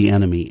sway of the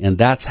enemy. And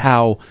that's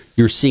how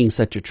you're seeing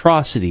such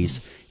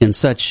atrocities and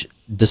such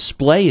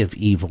display of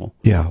evil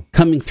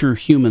coming through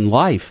human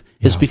life,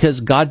 is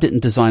because God didn't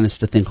design us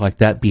to think like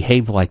that,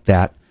 behave like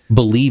that,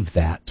 believe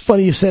that. It's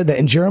funny you said that.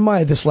 In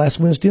Jeremiah this last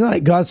Wednesday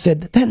night, God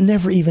said, that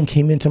never even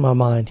came into my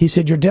mind. He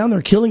said, you're down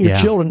there killing your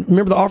children.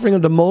 Remember the offering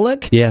unto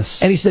Molech?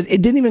 Yes. And he said,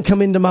 it didn't even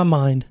come into my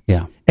mind.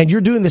 Yeah. And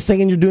you're doing this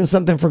thing and you're doing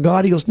something for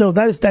God. He goes, no,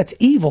 that's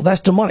evil. That's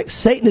demonic.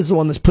 Satan is the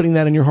one that's putting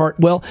that in your heart.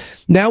 Well,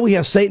 now we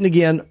have Satan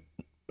again,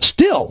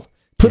 still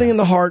putting in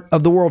the heart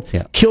of the world,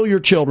 kill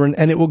your children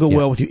and it will go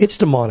well with you. It's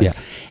demonic. Yeah.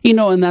 You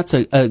know, and that's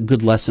a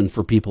good lesson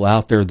for people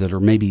out there that are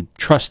maybe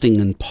trusting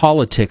in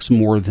politics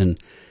more than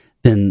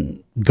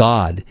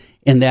God.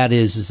 And that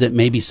is that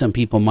maybe some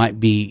people might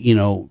be, you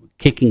know,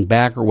 kicking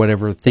back or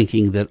whatever,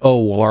 thinking that,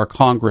 oh, well, our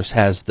Congress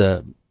has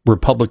the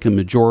Republican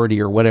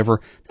majority or whatever.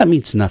 That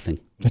means nothing.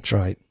 That's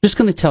right. Just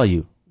going to tell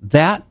you,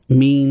 that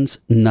means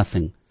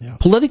nothing. Yeah.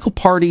 Political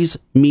parties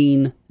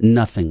mean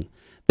nothing.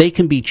 They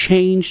can be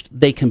changed.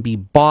 They can be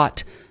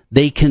bought.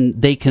 They can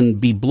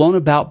be blown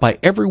about by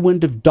every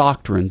wind of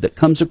doctrine that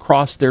comes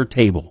across their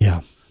table.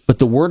 Yeah. But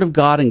the Word of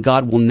God and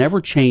God will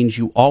never change.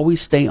 You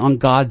always stay on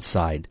God's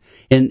side.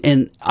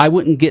 And I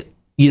wouldn't get,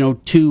 you know,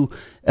 too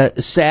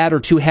sad or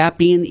too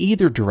happy in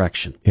either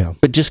direction. Yeah.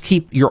 But just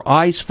keep your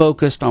eyes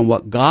focused on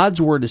what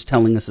God's Word is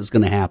telling us is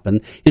going to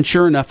happen. And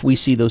sure enough, we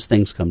see those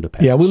things come to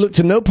pass. Yeah, we look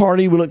to no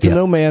party, we look to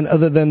no man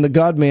other than the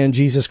God-man,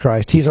 Jesus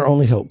Christ. He's our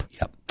only hope.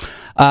 Yep.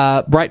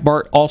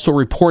 Breitbart also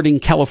reporting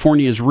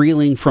California is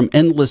reeling from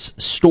endless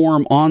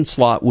storm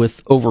onslaught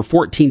with over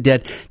 14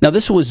 dead. Now,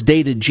 this was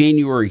dated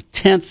January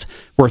 10th.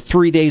 We're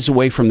 3 days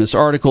away from this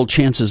article.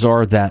 Chances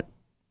are that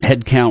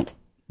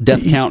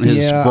death count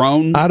has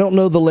grown. I don't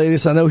know the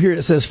latest. I know here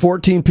it says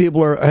 14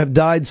 people have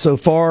died so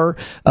far.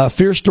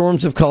 Fierce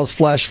storms have caused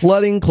flash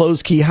flooding,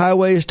 closed key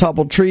highways,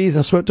 toppled trees,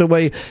 and swept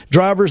away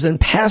drivers and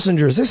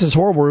passengers. This is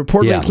horrible.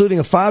 Reportedly including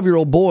a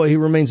 5-year-old boy who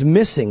remains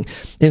missing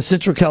in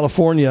Central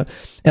California.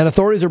 And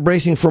authorities are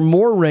bracing for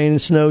more rain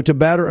and snow to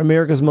batter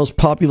America's most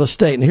populous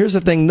state. And here's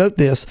the thing. Note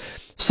this.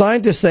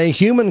 Scientists say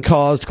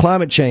human-caused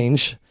climate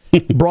change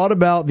brought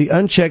about the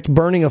unchecked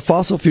burning of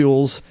fossil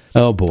fuels.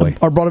 Oh, boy.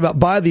 Or brought about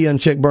by the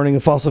unchecked burning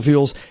of fossil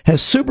fuels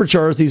has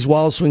supercharged these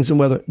wild swings in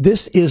weather.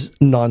 This is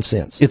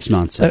nonsense. It's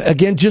nonsense.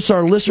 Again, just so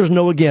our listeners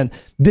know again,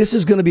 this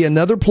is going to be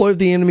another ploy of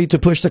the enemy to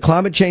push the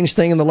climate change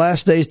thing in the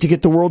last days to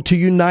get the world to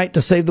unite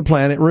to save the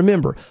planet.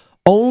 Remember,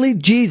 only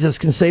Jesus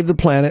can save the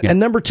planet. And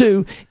number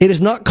two, it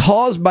is not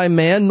caused by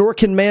man, nor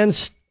can man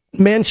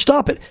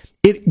stop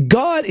it.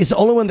 God is the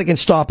only one that can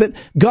stop it.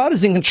 God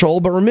is in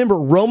control. But remember,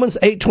 Romans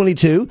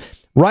 8:22,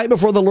 right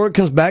before the Lord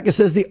comes back, it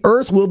says the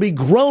earth will be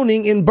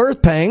groaning in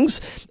birth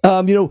pangs,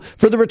 for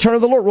the return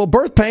of the Lord. Well,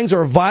 birth pangs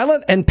are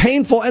violent and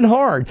painful and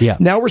hard. Yeah.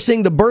 Now we're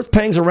seeing the birth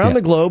pangs around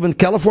the globe, and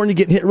California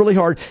getting hit really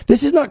hard.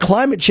 This is not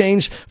climate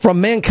change from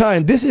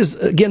mankind. This is,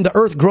 again, the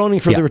earth groaning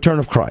for the return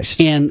of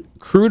Christ. And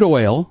crude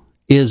oil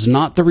is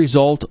not the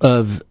result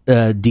of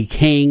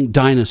decaying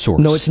dinosaurs.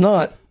 No, it's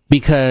not.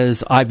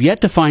 Because I've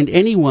yet to find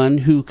anyone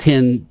who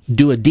can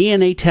do a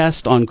DNA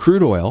test on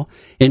crude oil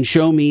and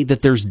show me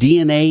that there's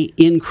DNA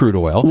in crude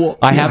oil. Well,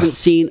 I haven't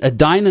seen a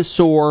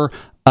dinosaur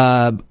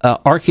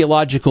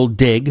archaeological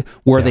dig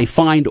where they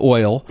find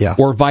oil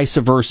or vice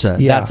versa.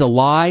 That's a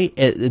lie.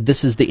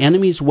 This is the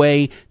enemy's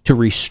way to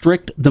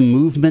restrict the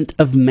movement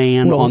of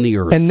man on the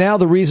earth. And now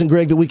the reason,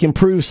 Greg, that we can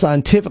prove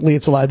scientifically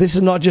it's a lie, this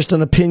is not just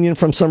an opinion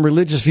from some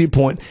religious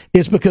viewpoint.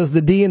 It's because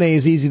the DNA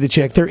is easy to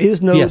check. There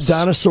is no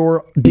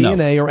dinosaur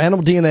DNA or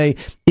animal DNA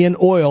in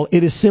oil.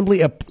 It is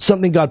simply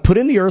something God put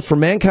in the earth for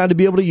mankind to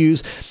be able to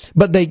use.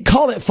 But they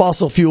call it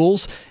fossil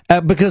fuels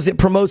because it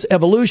promotes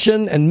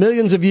evolution and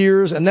millions of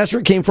years, and that's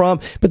where it came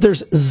from. But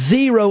there's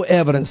zero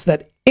evidence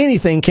that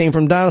anything came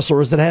from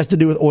dinosaurs that has to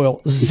do with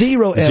oil.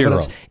 Zero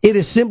evidence. It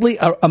is simply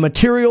a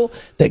material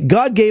that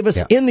God gave us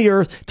in the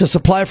earth to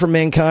supply for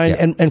mankind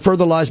and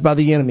fertilized by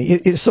the enemy.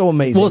 It's so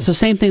amazing. Well, it's the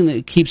same thing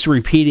that keeps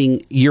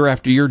repeating year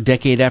after year,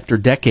 decade after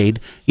decade,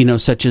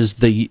 such as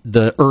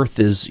the earth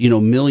is,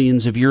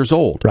 millions of years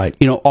old. Right.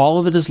 All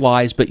of it is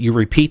lies, but you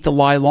repeat the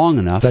lie long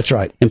enough. That's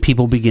right. And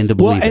people begin to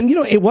believe it. And,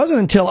 it wasn't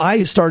until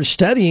I started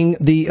studying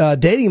the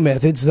dating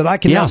methods that I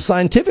can now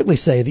scientifically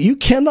say that you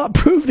cannot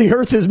prove the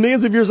earth is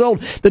millions of years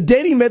old. The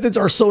dating methods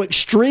are so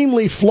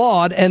extremely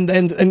flawed,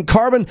 and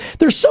carbon.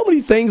 There's so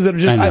many things that are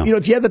just.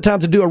 If you had the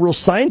time to do a real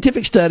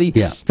scientific study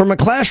from a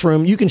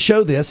classroom, you can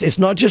show this. It's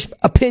not just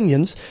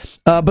opinions,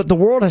 but the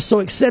world has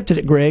so accepted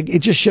it, Greg. It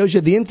just shows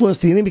you the influence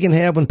the enemy can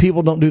have when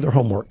people don't do their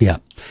homework. Yeah.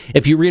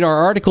 If you read our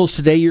articles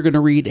today, you're going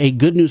to read a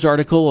good news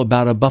article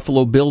about a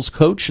Buffalo Bills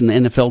coach and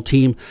the NFL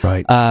team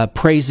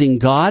praising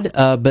God,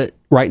 but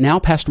right now,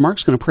 Pastor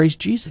Mark's going to praise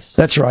Jesus.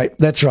 That's right.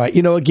 That's right.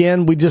 You know,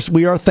 again,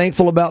 we are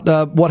thankful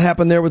about what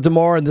happened there with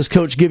DeMar and this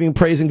coach giving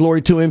praise and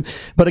glory to him.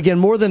 But again,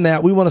 more than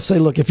that, we want to say,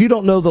 look, if you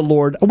don't know the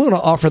Lord, I want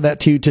to offer that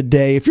to you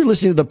today. If you're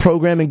listening to the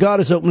program and God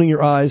is opening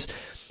your eyes,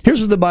 here's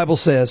what the Bible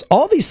says.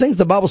 All these things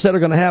the Bible said are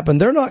going to happen.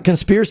 They're not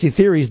conspiracy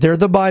theories. They're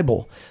the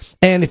Bible.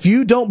 And if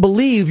you don't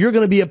believe, you're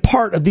going to be a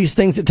part of these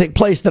things that take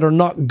place that are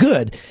not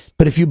good.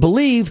 But if you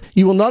believe,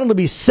 you will not only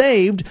be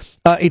saved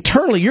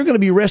eternally, you're going to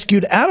be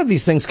rescued out of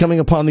these things coming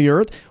upon the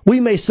earth. We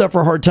may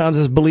suffer hard times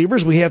as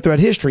believers. We have throughout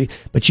history,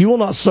 but you will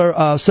not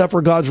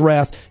suffer God's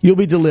wrath. You'll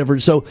be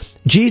delivered. So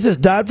Jesus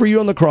died for you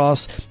on the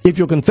cross. If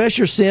you'll confess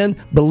your sin,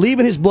 believe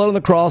in his blood on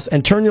the cross,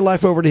 and turn your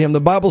life over to him,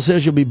 the Bible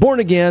says you'll be born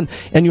again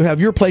and you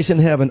have your place in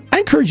heaven. I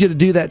encourage you to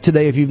do that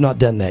today if you've not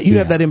done that. You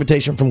have that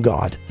invitation from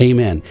God.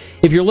 Amen.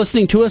 If you're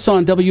listening to us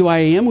on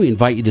WIAM, we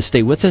invite you to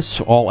stay with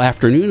us all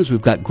afternoon as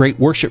we've got great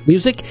worship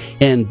music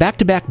and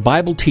back-to-back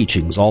Bible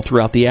teachings all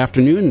throughout the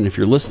afternoon. And if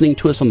you're listening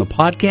to us on the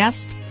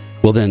podcast,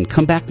 well then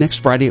come back next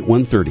Friday at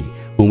 1:30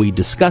 when we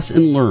discuss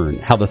and learn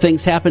how the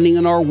things happening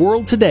in our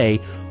world today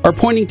are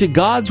pointing to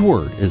God's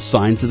Word as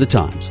signs of the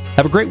times.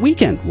 Have a great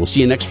weekend. We'll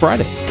see you next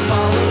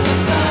Friday.